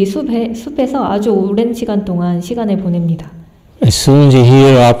 그들이 숲에서 아주 오랜 시간 동안 시간을 보냅니다. As soon as you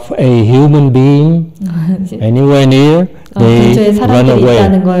hear of a human being anywhere near, they 근처에 run 사람들이 away.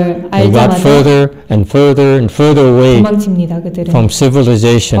 있다는 걸 They got 알자마자 further and further and further away 도망칩니다. 그들은 from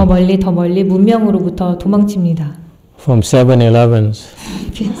civilization, 더 멀리 문명으로부터 도망칩니다. from 7-Elevens.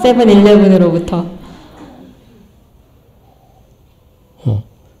 세븐일레븐으로부터.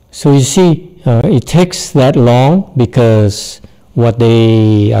 So you see, it takes that long because what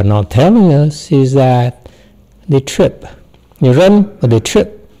they are not telling us is that they trip. You run, but they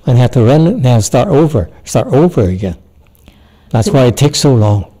trip and have to run and have to start over again. That's why it takes so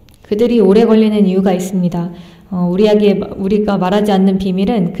long. 그들이 오래 걸리는 이유가 있습니다. 우리가 말하지 않는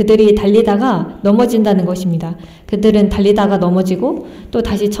비밀은 그들이 달리다가 넘어진다는 것입니다. 그들은 달리다가 넘어지고 또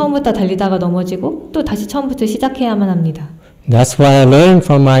다시 처음부터 달리다가 넘어지고 또 다시 처음부터 시작해야만 합니다. That's what I learned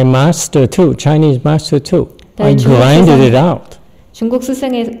from my master too, Chinese master too. I grinded it out. 중국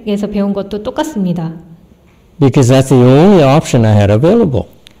스승에게서 배운 것도 똑같습니다. Because that's the only option I had available.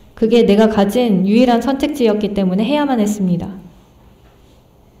 그게 내가 가진 유일한 선택지였기 때문에 해야만 했습니다.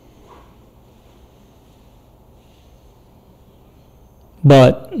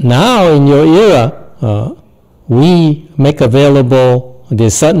 But now in your era, we make available the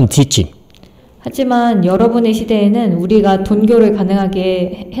sudden teaching. 하지만 여러분의 시대에는 우리가 돈교를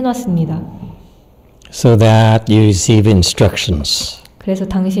가능하게 해놨습니다. So that you receive instructions 그래서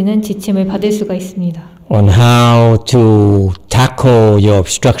당신은 지침을 받을 수가 있습니다. on how to tackle your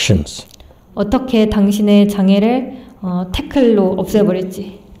obstructions. 어떻게 당신의 장애를 태클로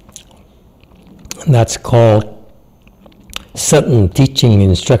없애버릴지. That's called sudden teaching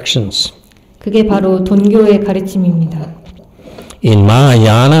instructions. 그게 바로 돈교의 가르침입니다. In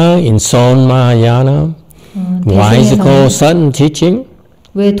Mahayana, in Seon Mahayana, why is it called sudden teaching?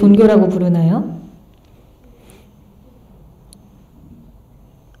 왜 돈교라고 부르나요?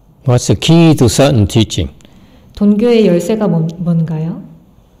 What's the key to sudden teaching? 돈교의 열쇠가 뭔가요?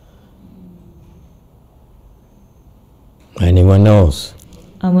 Anyone knows?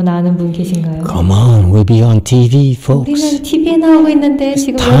 아무나 아는 분 계신가요? Come on, we'll be on TV, folks. 우리는 TV에 나오고 있는데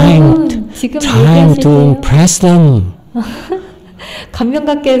지금 Time 여러분 지금 to 얘기하실게요. impress them.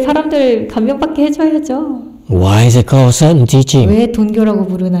 감명받게 해줘야죠. Why is it called sudden teaching? 왜 돈교라고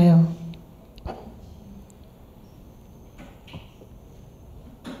부르나요?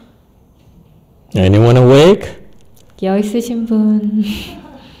 Anyone awake? 깨어 있으신 분.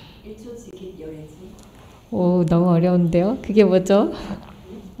 오, 너무 어려운데요? 그게 뭐죠?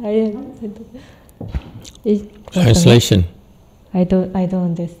 Translation. I don't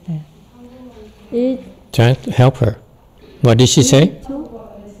understand. Try to help her. What did she say?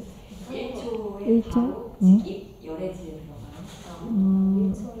 1초?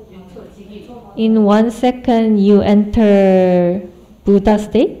 In 1 second you enter Buddha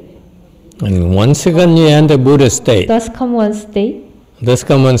state. In 1 second you enter Buddha state. Thus come one state. Thus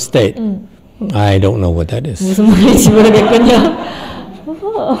come one state. I don't know what that is. 무슨 말인지 모르겠군요.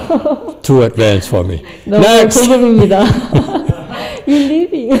 Too advanced for me. 너무 Next. 고급입니다. You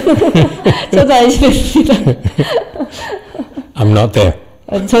living. 저도 안심했습니다. I'm not there.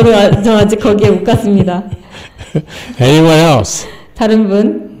 저 아직 거기에 못 갔습니다. Anyone else? 다른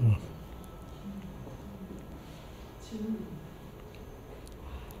분?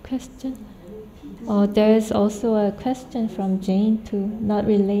 Question? There's also a question from Jane too, not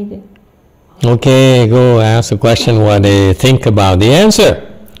related. Okay, go ask a question while they think about the answer.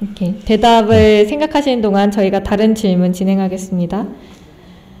 Okay. 대답을 생각하시는 동안 저희가 다른 질문 진행하겠습니다.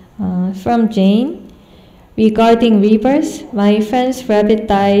 From Jane. Regarding rebirth, my friend's rabbit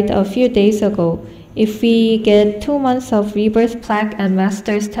died a few days ago. If we get 2 months of rebirth plaque at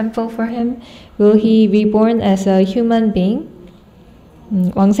Master's temple for him, will he reborn as a human being?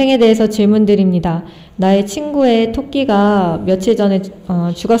 왕생에 대해서 질문드립니다. 나의 친구의 토끼가 며칠 전에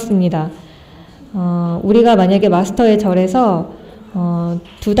죽었습니다. 우리가 만약에 마스터의 절에서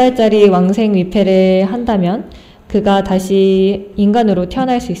 2달짜리 왕생 위패를 한다면 그가 다시 인간으로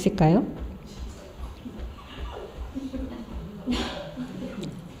태어날 수 있을까요?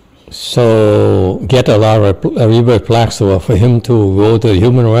 So get a lot of rebirth plaques for him to go to the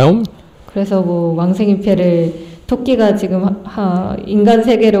human realm. 그래서 왕생 위패를 토끼가 지금 인간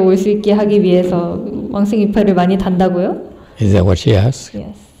세계로 올 수 있게 하기 위해서 왕생 이파리를 많이 단다고요? Is that what she asked?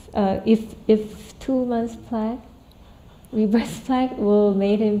 Yes. If 2 months plague, rebirth plague will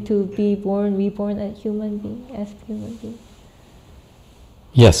make him to be reborn as human being.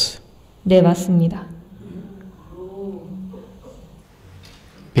 Yes. 네, 맞습니다.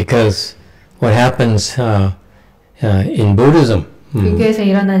 Because what happens in Buddhism, 불교에서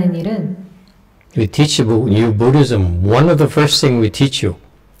일어나는 일은 we teach you Buddhism. One of the first things we teach you,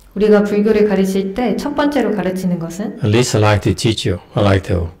 우리가 불교를 가르칠 때 첫 번째로 가르치는 것은 at least I like to teach you, I like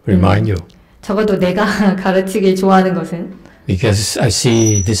to remind you, 적어도 내가 가르치길 좋아하는 것은 because I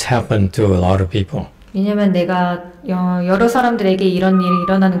see this happen to a lot of people. 왜냐면 내가 여러 사람들에게 이런 일이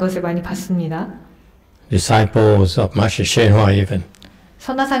일어나는 것을 많이 봤습니다. Disciples of Master Seon even.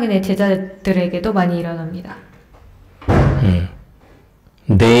 선화상인의 제자들에게도 많이 일어납니다.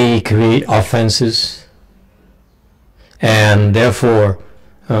 They create offenses, and therefore,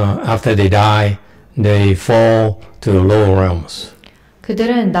 after they die, they fall to the lower realms.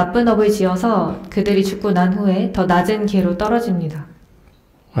 그들은 나쁜 업을 지어서 그들이 죽고 난 후에 더 낮은 계로 떨어집니다.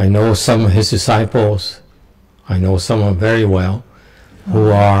 I know some of his disciples, I know some of them very well,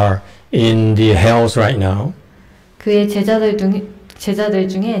 who are in the hells right now. 그의 제자들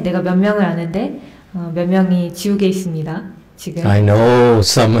중에 내가 몇 명을 아는데 몇 명이 지옥에 있습니다. 지금. I know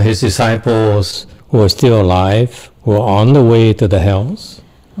some of his disciples who are still alive, who are on the way to the hells.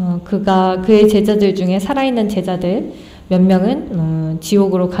 그의 제자들 중에 살아있는 제자들 몇 명은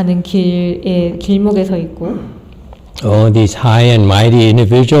지옥으로 가는 길목에 서 있고. Oh, these high and mighty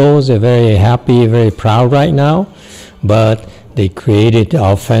individuals are very happy, very proud right now, but they created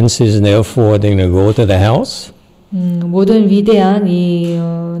offenses and therefore they're going to go to the hells. 모든 위대한 이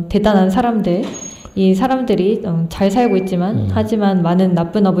대단한 사람들, 이 사람들이 잘 살고 있지만 하지만 많은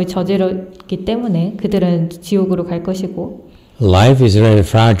나쁜 업을 저질렀기 때문에 그들은 지옥으로 갈 것이고. Life is very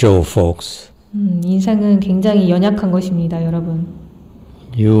fragile, folks. 인생은 굉장히 연약한 것입니다, 여러분.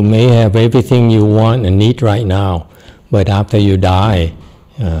 You may have everything you want and need right now, but after you die,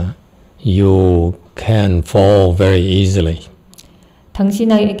 you can fall very easily.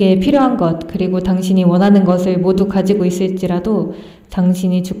 당신에게 필요한 것 그리고 당신이 원하는 것을 모두 가지고 있을지라도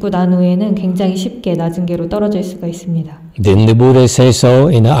당신이 죽고 난 후에는 굉장히 쉽게 낮은 계로 떨어질 수가 있습니다. Didn't the Buddha say so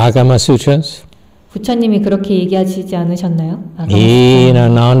in the Agama Sutras? 부처님이 그렇게 얘기하시지 않으셨나요? He and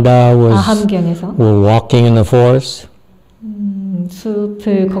Ananda 아함경에서 were walking in the forest.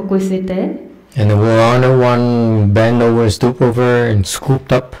 숲을 걷고 있을 때 And the warrior one bent over, stooped over and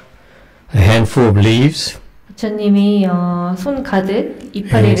scooped up a handful of leaves. 부처님이 손 가득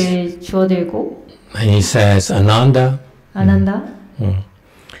이파리를 주워들고 And he says, Ananda,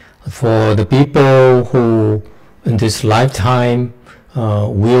 for the people who in this lifetime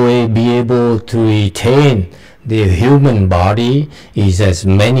will be able to retain the human body is as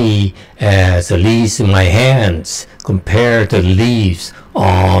many as the leaves in my hands compared to the leaves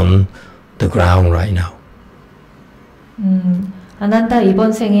on the ground right now. 아난다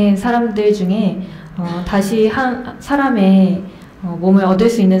이번 생에 사람들 중에 다시 한 사람의 몸을 얻을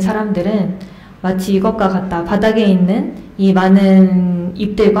수 있는 사람들은 마치 이것과 같다. 바닥에 있는 이 많은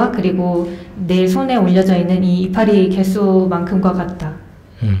잎들과 그리고 내 손에 올려져 있는 이 이파리 개수만큼과 같다.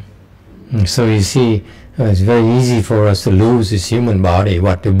 So you see, it's very easy for us to lose this human body.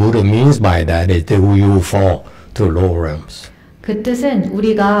 What the Buddha means by that is that you fall to lower realms. 그 뜻은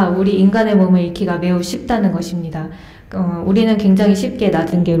우리가 우리 인간의 몸을 잃기가 매우 쉽다는 것입니다. 우리는 굉장히 쉽게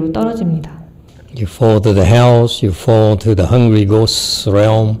낮은 계로 떨어집니다. You fall to the hells, you fall to the hungry ghosts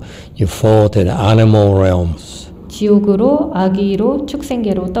realm, you fall to the animal realms. 지옥으로, 아기로,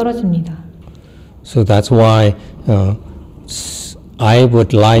 축생계로 떨어집니다. So that's why I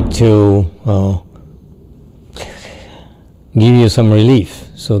would like to give you some relief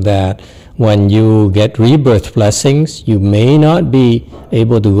so that when you get rebirth blessings, you may not be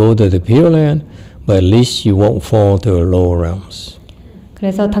able to go to the Pure Land, but at least you won't fall to the lower realms.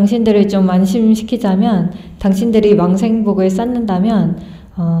 그래서 당신들을 좀 안심시키자면 당신들이 왕생복을 쌓는다면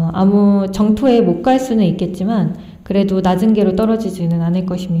아무 정토에 못 갈 수는 있겠지만 그래도 낮은 계로 떨어지지는 않을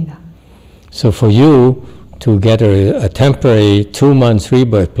것입니다. So for you to get a temporary 2 months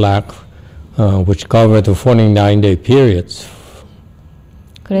rebirth plaque, which cover the 49-day periods.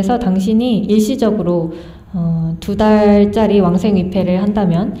 그래서 당신이 일시적으로 2달짜리 왕생위패를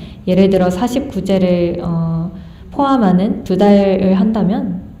한다면 예를 들어 49제를 포함하는 2달을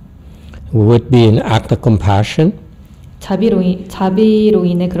한다면 would be an act of compassion, 자비로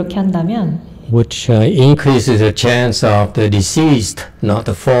인해 그렇게 한다면 which increases the chance of the deceased not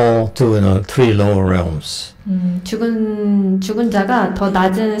to fall to 3 lower realms. 죽은 자가 더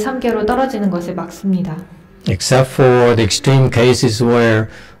낮은 3계로 떨어지는 것을 막습니다. except for the extreme cases where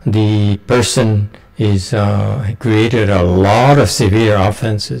the person is created a lot of severe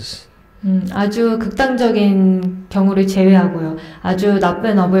offenses. 아주 극단적인 경우를 제외하고요. 아주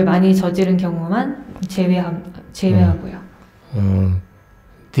나쁜 업을 많이 저지른 경우만 제외하고요.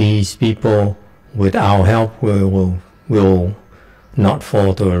 These people, without help, will not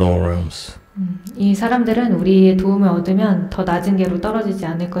fall to the lower realms. 이 사람들은 우리의 도움을 얻으면 더 낮은 계로 떨어지지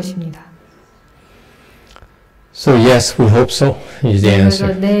않을 것입니다. So yes, we hope so. Is the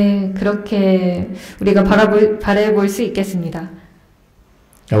answer. 그래서 네, 그렇게 우리가 바라볼 수 있겠습니다.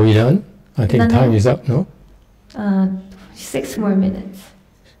 Are we done? I think time is up. No? 6 more minutes.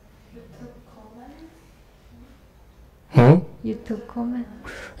 YouTube comment.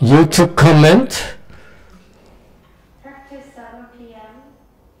 YouTube comment. Practice 7 p.m.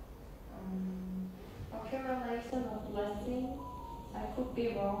 Accumulation of blessing. I could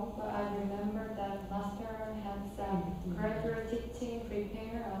be wrong, but I remember that Master had said gradual teaching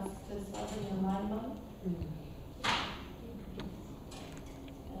prepare us to study enlightenment.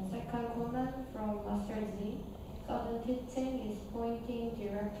 And second comment from Master Z. Sudden teaching is pointing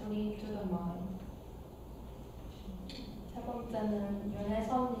directly to the mind. 세 번째는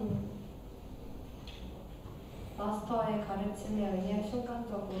윤혜선님 마스터의 가르침에 의해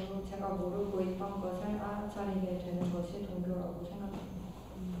순간적으로 제가 모르고 있던 것을 알아차리게 되는 것이 동교라고 생각합니다.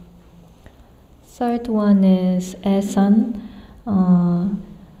 Third one is Seon.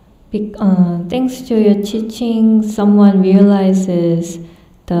 Thanks to your teaching, someone realizes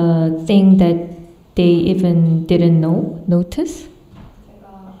the thing that they even didn't notice.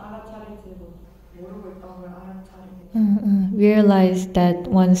 제가 알아차리지 모르고 있던 걸 알아차리게 Realize that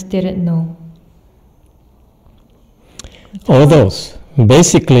ones didn't know. All those.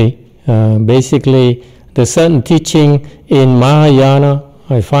 Basically, the certain teaching in Mahayana,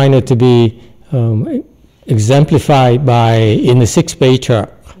 I find it to be exemplified in the 6th Patriarch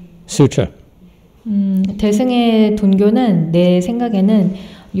Sutra. 대승의 돈교는 내 생각에는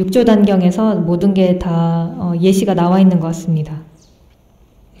 6조 단경에서 모든 게 다 예시가 나와 있는 것 같습니다.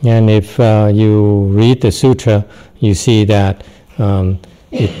 And if you read the sutra, you see that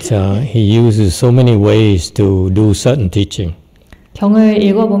he uses so many ways to do certain teaching. 경을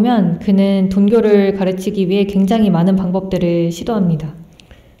읽어보면 그는 돈교를 가르치기 위해 굉장히 많은 방법들을 시도합니다.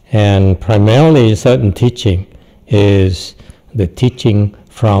 And primarily certain teaching is the teaching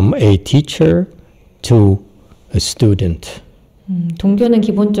from a teacher to a student. 돈교는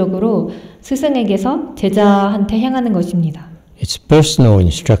기본적으로 스승에게서 제자한테 향하는 것입니다. It's personal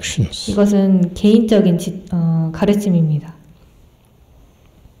instructions. 이것은 개인적인 가르침입니다.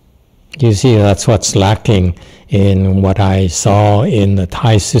 You see, that's what's lacking in what I saw in the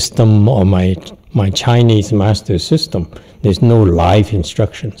Thai system or my Chinese master system. There's no live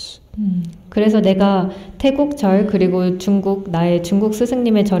instructions. 그래서 내가 태국 절 그리고 나의 중국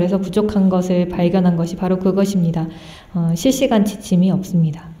스승님의 절에서 부족한 것을 발견한 것이 바로 그것입니다. 실시간 지침이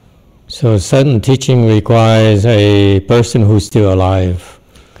없습니다. So certain teaching requires a person who's still alive.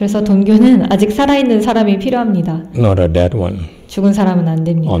 그래서 돈교는 아직 살아있는 사람이 필요합니다. Not a dead one. 죽은 사람은 안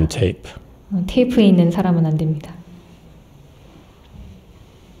됩니다. On tape. 테이프에 있는 사람은 안 됩니다.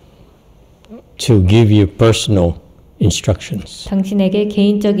 To give you personal instructions. 당신에게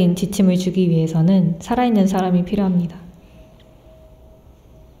개인적인 지침을 주기 위해서는 살아있는 사람이 필요합니다.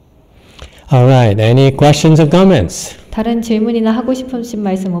 All right. Any questions or comments? 다른 질문이나 하고 싶으신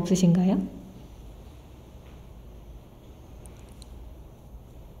말씀 없으신가요?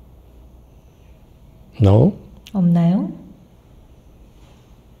 No? 없나요?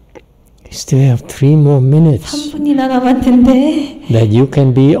 You still have 3 more minutes 3분이나 남았는데 that you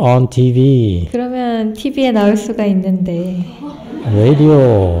can be on TV, 그러면 TV에 나올 수가 있는데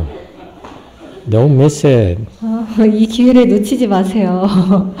radio. Don't miss it. 이 기회를 놓치지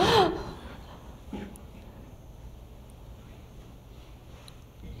마세요.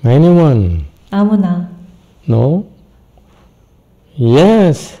 Anyone? 아무나. No?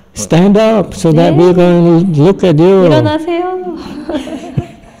 Yes. Stand up so that we're going to look at you. 일어나세요.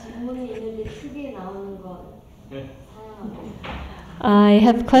 질문이 있는데 TV에 나오는 건 사양합니다. I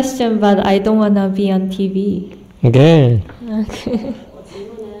have question, but I don't wanna be on TV. Okay.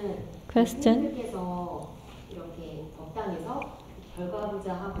 질문은 Question. 선생님께서 이렇게 법당에서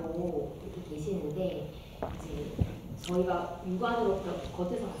결과부자 하고 이렇게 계시는데 이제 저희가 육안으로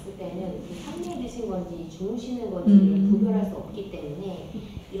겉에서 봤을 때는 상례 드신 건지 주무시는 건지 구별할 수 없기 때문에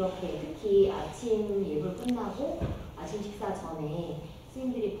이렇게 특히 아침 예불 끝나고 아침 식사 전에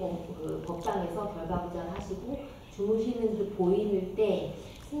스님들이 법당에서 결과부자를 하시고 주무시는 듯 보이는 때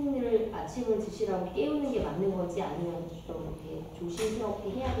스님들을 아침을 드시라고 깨우는 게 맞는 건지 아니면 좀 이렇게 조심스럽게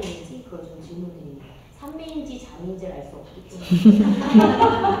해야 되는지 그걸 좀 질문드립니다. 산매인지 잠인지를 알 수 없기 때문에.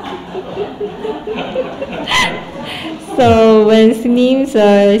 So when snims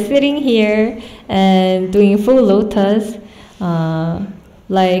are sitting here and doing full lotus,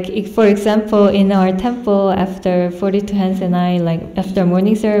 like for example in our temple after 42 hands and I, like after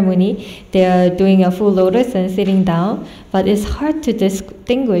morning ceremony, they are doing a full lotus and sitting down, but it's hard to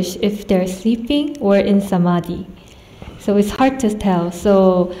distinguish if they're sleeping or in samadhi. So it's hard to tell.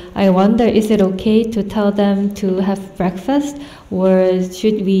 So I wonder, is it okay to tell them to have breakfast, or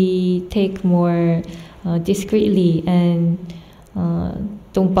should we take more discreetly and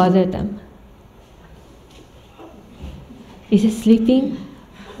don't bother them? Is it sleeping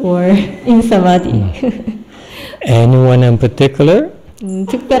or in samadhi? Anyone in particular?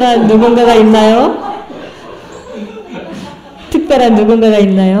 특별한 누군가가 있나요? 특별한 누군가가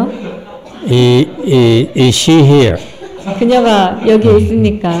있나요? Is she here? 그녀가 여기에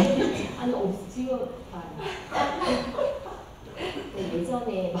있습니까? 아니 지금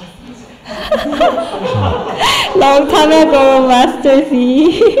예전에 Long time ago, Master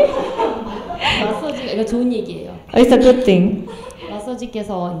Z. 마사지가 이거 좋은 얘기예요. It's a good thing.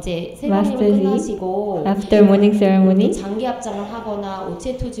 마사지께서 이제 Master 세번을 Z, 끝나시고 after morning ceremony, 장기 합장을 하거나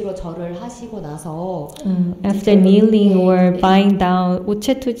오체투지로 절을 하시고 나서 after kneeling or bowing down,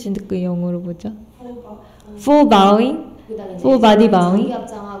 우체투지 그 영어로 뭐죠? Full bowing, 그다음에 이제 full body 장기 bowing,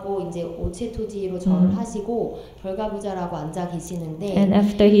 합장하고 이제 오체투지로 절을 하시고 결과부자라고 앉아 계시는데 and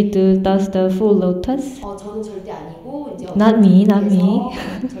after he does the full lotus. 저는 절대 아니고 이제 Not me, not me.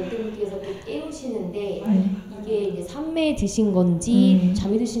 절대님께서 또 깨우시는데 이게 이제 산매에 드신 건지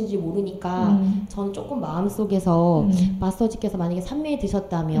잠이 드신지 모르니까 전 조금 마음속에서 마사지께서 만약에 산매에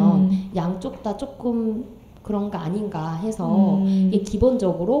드셨다면 양쪽 다 조금 그런 거 아닌가 해서 이게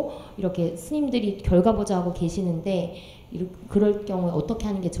기본적으로 이렇게 스님들이 결과보자하고 계시는데 그럴 경우에 어떻게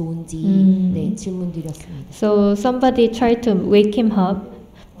하는 게 좋은지 네, 질문 드렸습니다. So somebody tried to wake him up,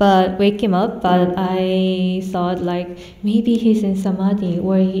 but I thought like maybe he's in samadhi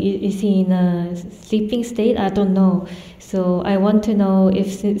or is he in a sleeping state? I don't know. So I want to know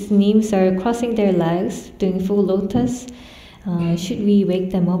if snims are crossing their legs, doing full lotus, should we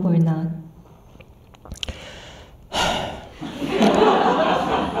wake them up or not?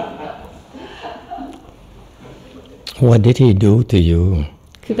 What did he do to you?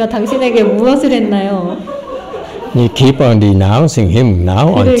 그가 당신에게 무엇을 했나요? You keep on denouncing him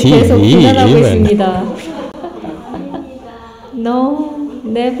now on 그를 계속 TV 비난하고 even. 있습니다. No,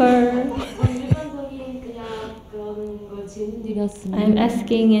 never. 일반적인 그냥 그런 걸 질문 드렸습니다. I'm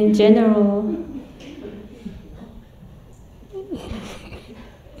asking in general.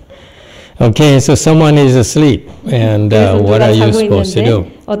 Okay, so someone is asleep, and 그래서 what 누가 are you 자고 supposed to do?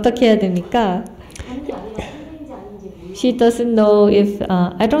 있는데 어떻게 해야 됩니까? She doesn't know if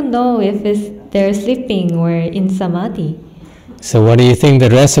I don't know if they're sleeping or in samadhi. So what do you think, the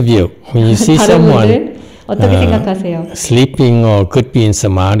rest of you, when you see 다른 someone 분들 어떻게 생각하세요? sleeping or could be in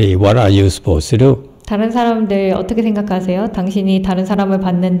samadhi, what are you supposed to do? 다른 사람들 어떻게 생각하세요? 당신이 다른 사람을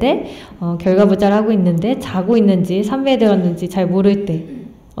봤는데 결과부자를 하고 있는데 자고 있는지 삼매에 들었는지 잘 모를 때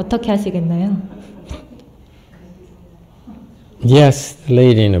어떻게 하시겠나요? Yes, the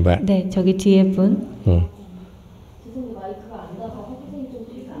lady in the back. 네, 저기 뒤에 분. 교수님 마이크가 안 나서 선생님 좀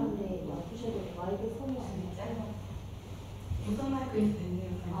필요한데 와주셔도 마이크 손이 안 짧아. 무선 마이크 있네요.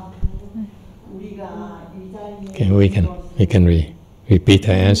 우리가 이 Okay, we can repeat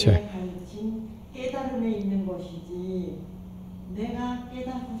the answer. 깨달음에 있는 것이지 내가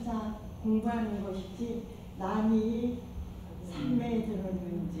깨닫고자 공부하는 것이지 남이 산매에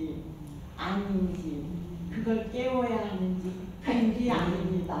들었는지 아닌지 그걸 깨워야 하는지 그 일이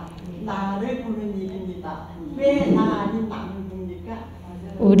아닙니다. 나를 보는 일입니다. 왜 나 아닌 남을 봅니까?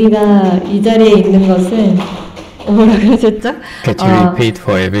 우리가 이 자리에 있는 것은 뭐라 그러셨죠? Could you repeat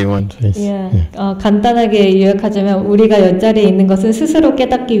for everyone, please? Yeah. 간단하게 요약하자면 우리가 옆자리에 있는 것은 스스로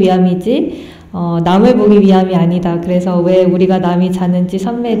깨닫기 위함이지 남을 보기 위함이 아니다. 그래서 왜 우리가 남이 자는지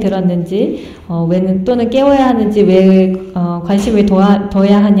선매에 들었는지 또는 깨워야 하는지 왜 관심을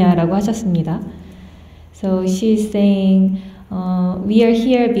둬야 하냐라고 하셨습니다. So she's saying we are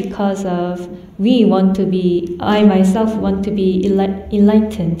here because of I myself want to be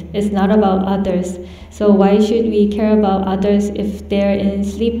enlightened. It's not about others. So why should we care about others if they're in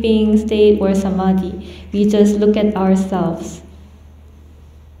sleeping state or samadhi? We just look at ourselves.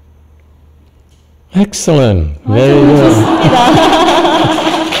 Excellent. Very good.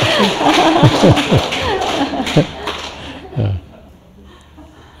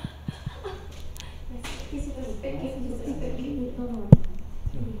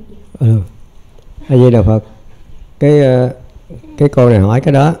 A Di Đà Phật. Cái cô này hỏi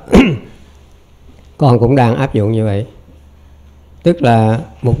cái đó con cũng đang áp dụng như vậy. Tức là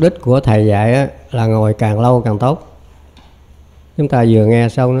mục đích của thầy dạy á, là ngồi càng lâu càng tốt. Chúng ta vừa nghe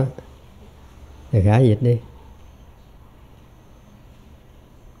xong đó thì khả dịch đi.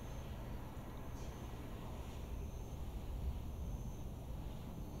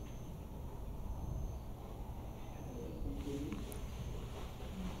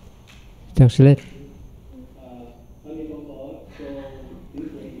 Translate.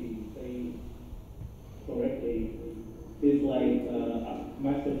 It's like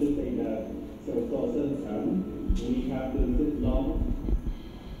Master just say that so sân sẵn, we have to sit long.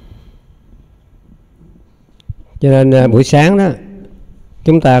 Cho nên buổi sáng đó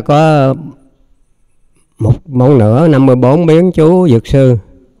chúng ta có một món nữa 54 biến chú dược sư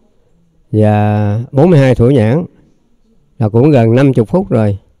và 42 thủ nhãn là cũng gần 50 phút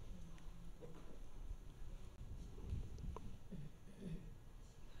rồi.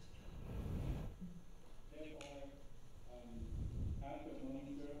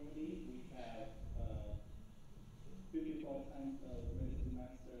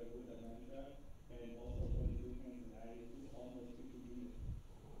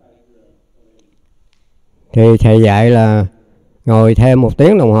 Thì thầy dạy là ngồi thêm 1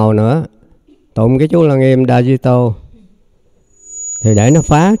 tiếng đồng hồ nữa tụng cái chú Lăng Nghiêm Đa Di Tô thì để nó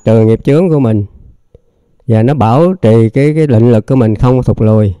phá trừ nghiệp chướng của mình và nó bảo trì cái định lực của mình không thụt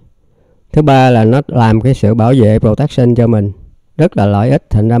lùi. Thứ ba là nó làm cái sự bảo vệ protection cho mình rất là lợi ích.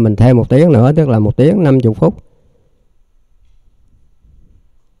 Thành ra mình thêm 1 tiếng nữa, tức là 1 tiếng 50 phút.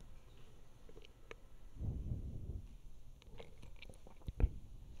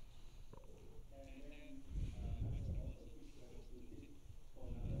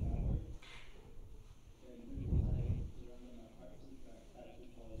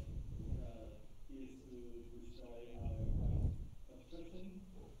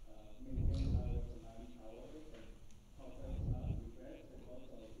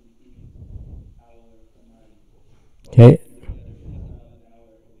 Thế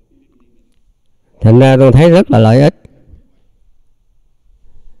thành ra tôi thấy rất là lợi ích.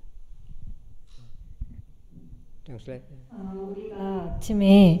 우리가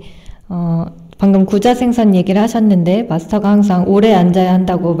아침에 방금 구자생선 얘기를 하셨는데 마스터가 항상 오래 앉아야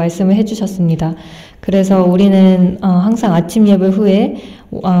한다고 말씀을 해주셨습니다. 그래서 우리는 항상 아침 예불 후에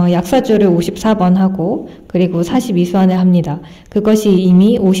약사주를 54번 하고 그리고 42수환을 합니다. 그것이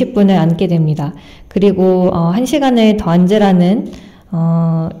이미 50분을 앉게 됩니다. 그리고 1시간을 더 앉으라는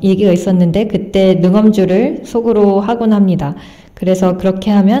얘기가 있었는데 그때 능엄주를 속으로 하곤 합니다. 그래서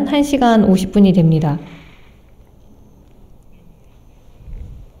그렇게 하면 1시간 50분이 됩니다.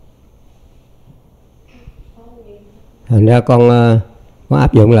 Thành ra con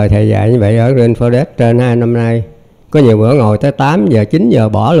áp dụng lời thầy dạy như vậy ở Rainforest trên 2 năm nay. Có nhiều bữa ngồi tới 8 giờ, 9 giờ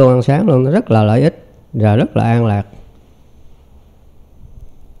bỏ luôn ăn sáng luôn, nó rất là lợi ích và rất là an lạc.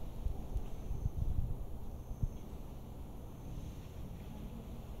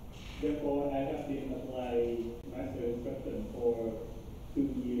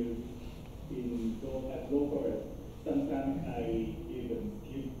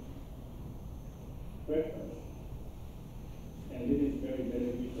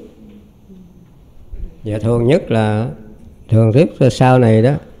 Dạ thường tiếp sau này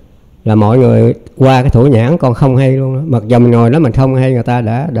đó là mọi người qua cái thủ nhãn con không hay luôn đó. Mặc dù mình ngồi đó mình không hay, người ta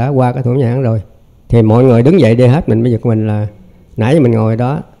đã qua cái thủ nhãn rồi thì mọi người đứng dậy đi hết. Mình mới giật mình là nãy giờ mình ngồi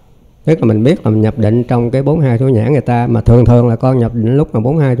đó, tức là mình biết là mình nhập định trong cái 42 thủ nhãn người ta, mà thường là con nhập định lúc mà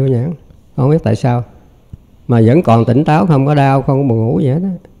 42 thủ nhãn, con không biết tại sao mà vẫn còn tỉnh táo, không có đau, không có buồn ngủ gì hết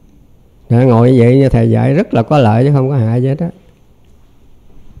á. Ngồi như vậy như thầy dạy rất là có lợi chứ không có hại gì hết á.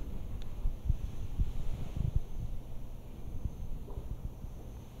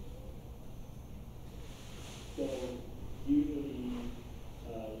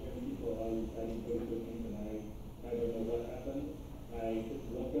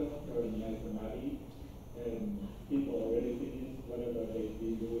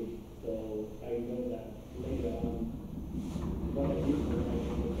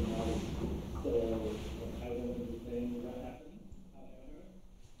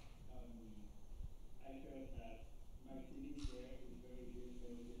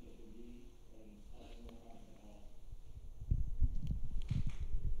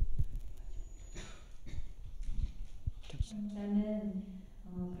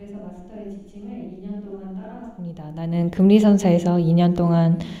 그래서 마스터의 지침을 2년 동안 따라왔습니다. 나는 금리선사에서 2년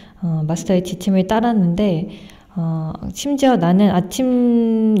동안 마스터의 지침을 따랐는데 심지어 나는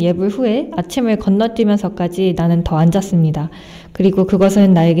아침 예불 후에 아침을 건너뛰면서까지 나는 더 앉았습니다. 그리고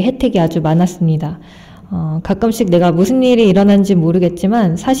그것은 나에게 혜택이 아주 많았습니다. 가끔씩 내가 무슨 일이 일어난지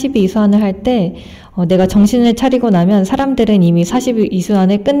모르겠지만 42수환을 할 때 내가 정신을 차리고 나면 사람들은 이미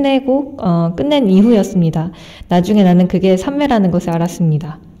 42순환을 끝낸 이후였습니다. 나중에 나는 그게 삼매라는 것을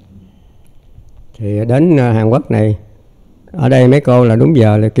알았습니다. Thì đến Hàn Quốc này, ở đây mấy cô là đúng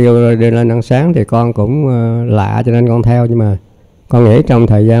giờ là kêu đi lên ăn sáng thì con cũng lạ cho nên con theo, nhưng mà con nghĩ trong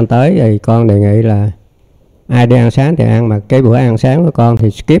thời gian tới thì con đề nghị là ai đi ăn sáng thì ăn, mà cái bữa ăn sáng của con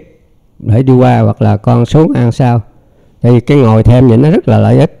thì skip để đi qua, hoặc là con xuống ăn sau. Tại vì cái ngồi thêm vậy nó rất là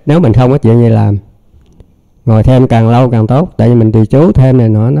lợi ích nếu mình không có chuyện gì làm. Ngồi thêm càng lâu càng tốt, tại vì mình trì chú thêm này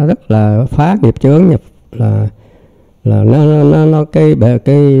nó rất là phá nghiệp chướng, là nó cái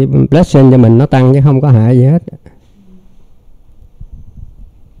blessing cho mình nó tăng chứ không có hại gì hết.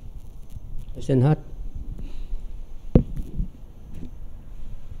 Xin hết.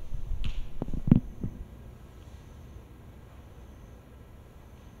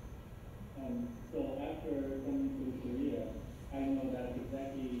 So after coming to Korea, I know that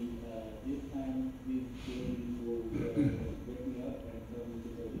exactly this time these feelings will wake me up and tell me to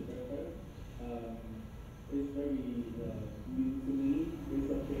go to breakfast. It's very new to me. It's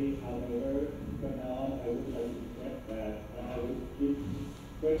okay. However, from now on, I would like to check that I would skip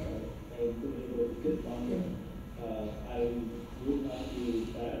breakfast and to be able to sit longer. I would not do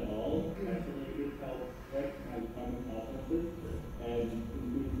that at all. Actually, it helps correct my common processes and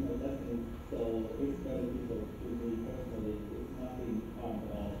increase my lessons. So it's beneficial to me personally. It's nothing harm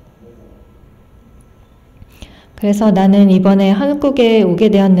at all. That's all. 그래서 나는 이번에 한국에 오게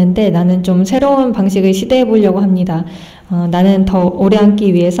되었는데 나는 좀 새로운 방식을 시도해 보려고 합니다. 나는 더 오래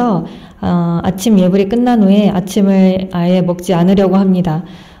앉기 위해서 아침 예불이 끝난 후에 아침을 아예 먹지 않으려고 합니다.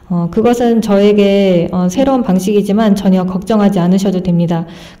 그것은 저에게 새로운 방식이지만 전혀 걱정하지 않으셔도 됩니다.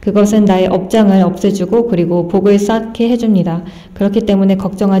 그것은 나의 업장을 없애주고 그리고 복을 쌓게 해줍니다. 그렇기 때문에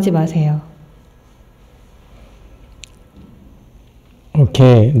걱정하지 마세요.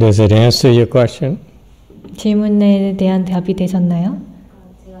 Okay, does it answer your question? 질문에 대한 답이 되셨나요?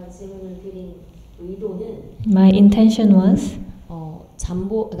 제가 질문을 드린 의도는 My intention was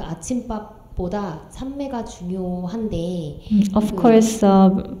그러니까 아침밥보다 삼매가 중요한데 Of course,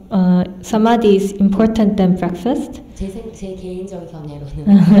 samadhi is important than breakfast. 제 개인적인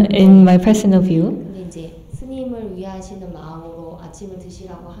견해로는 In my personal view. 근데 이제 스님을 위하시는 마음으로 아침을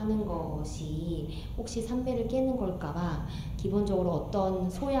드시라고 하는 것이 혹시 삼매를 깨는 걸까봐 기본적으로 어떤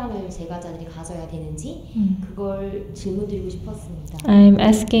소양을 제가자들이 가져야 되는지 그걸 질문드리고 싶었습니다. I'm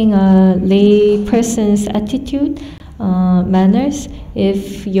asking a lay person's attitude, manners.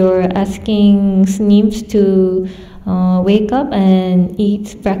 If you're asking snims to wake up and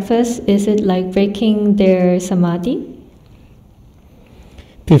eat breakfast, is it like breaking their samadhi?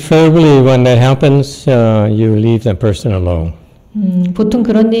 Preferably when that happens, you leave the person alone. 보통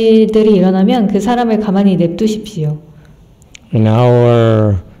그런 일들이 일어나면 그 사람을 가만히 냅두십시오. In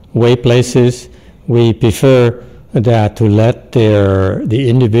our way places, we prefer that to let the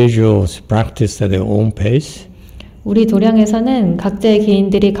individuals practice at their own pace. 우리 도량에서는 각자의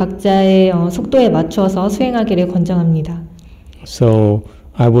개인들이 각자의 속도에 맞춰서 수행하기를 권장합니다. So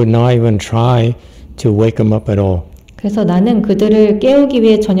I would not even try to wake them up at all. 그래서 나는 그들을 깨우기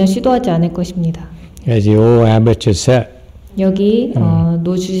위해 전혀 시도하지 않을 것입니다. As the old abbot just said, 여기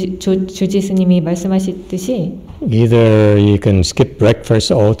주지 스님이 말씀하셨듯이 either you can skip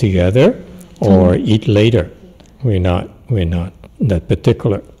breakfast altogether or eat later. We're not that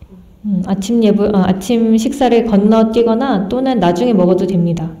particular. 아침 식사를 건너뛰거나 또는 나중에 먹어도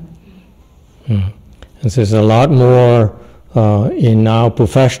됩니다. And there's a lot more in our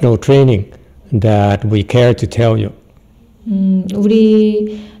professional training that we care to tell you.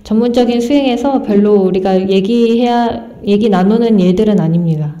 우리 전문적인 수행에서 별로 우리가 얘기 나누는 일들은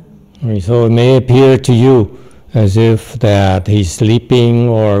아닙니다. So it may appear to you as if that he's sleeping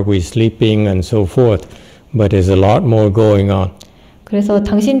or we're sleeping and so forth, but there's a lot more going on. 그래서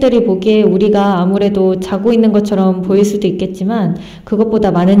당신들이 보기에 우리가 아무래도 자고 있는 것처럼 보일 수도 있겠지만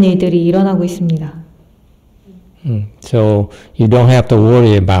그것보다 많은 일들이 일어나고 있습니다. So you don't have to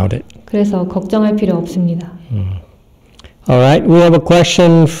worry about it. 그래서 걱정할 필요 없습니다. All right, we have a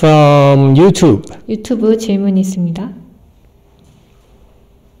question from YouTube. 유튜브 질문이 있습니다.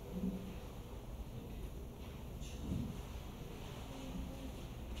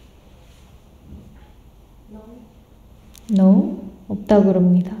 No, 없다고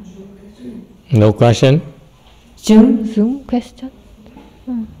그럽니다. No question? Zoom question?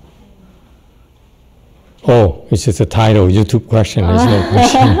 Oh, it's just a title, YouTube question. There's no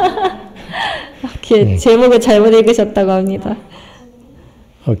question. 제목을 잘못 읽으셨다고 합니다.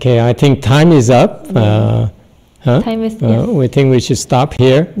 Okay, I think time is up. Time is yes. We think we should stop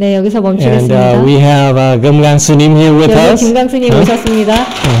here. 네, 여기서 And 멈추겠습니다. we have Gamgang Sunim here with 여기 us. 김강 스님 오셨습니다. 야.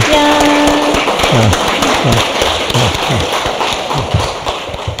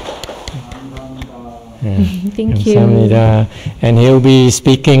 Thank you. 감사합니다. And he'll be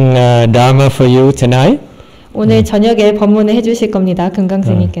speaking Dharma for you tonight. 오늘 저녁에 법문을 해주실 겁니다.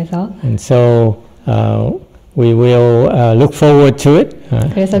 금강스님께서. And so we will look forward to it.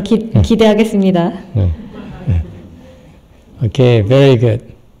 그래서 기대하겠습니다. Okay, very good.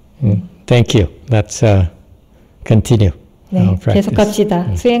 Thank you. Let's continue. 네,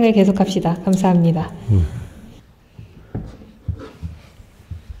 계속합시다. 수행을 계속합시다. 감사합니다.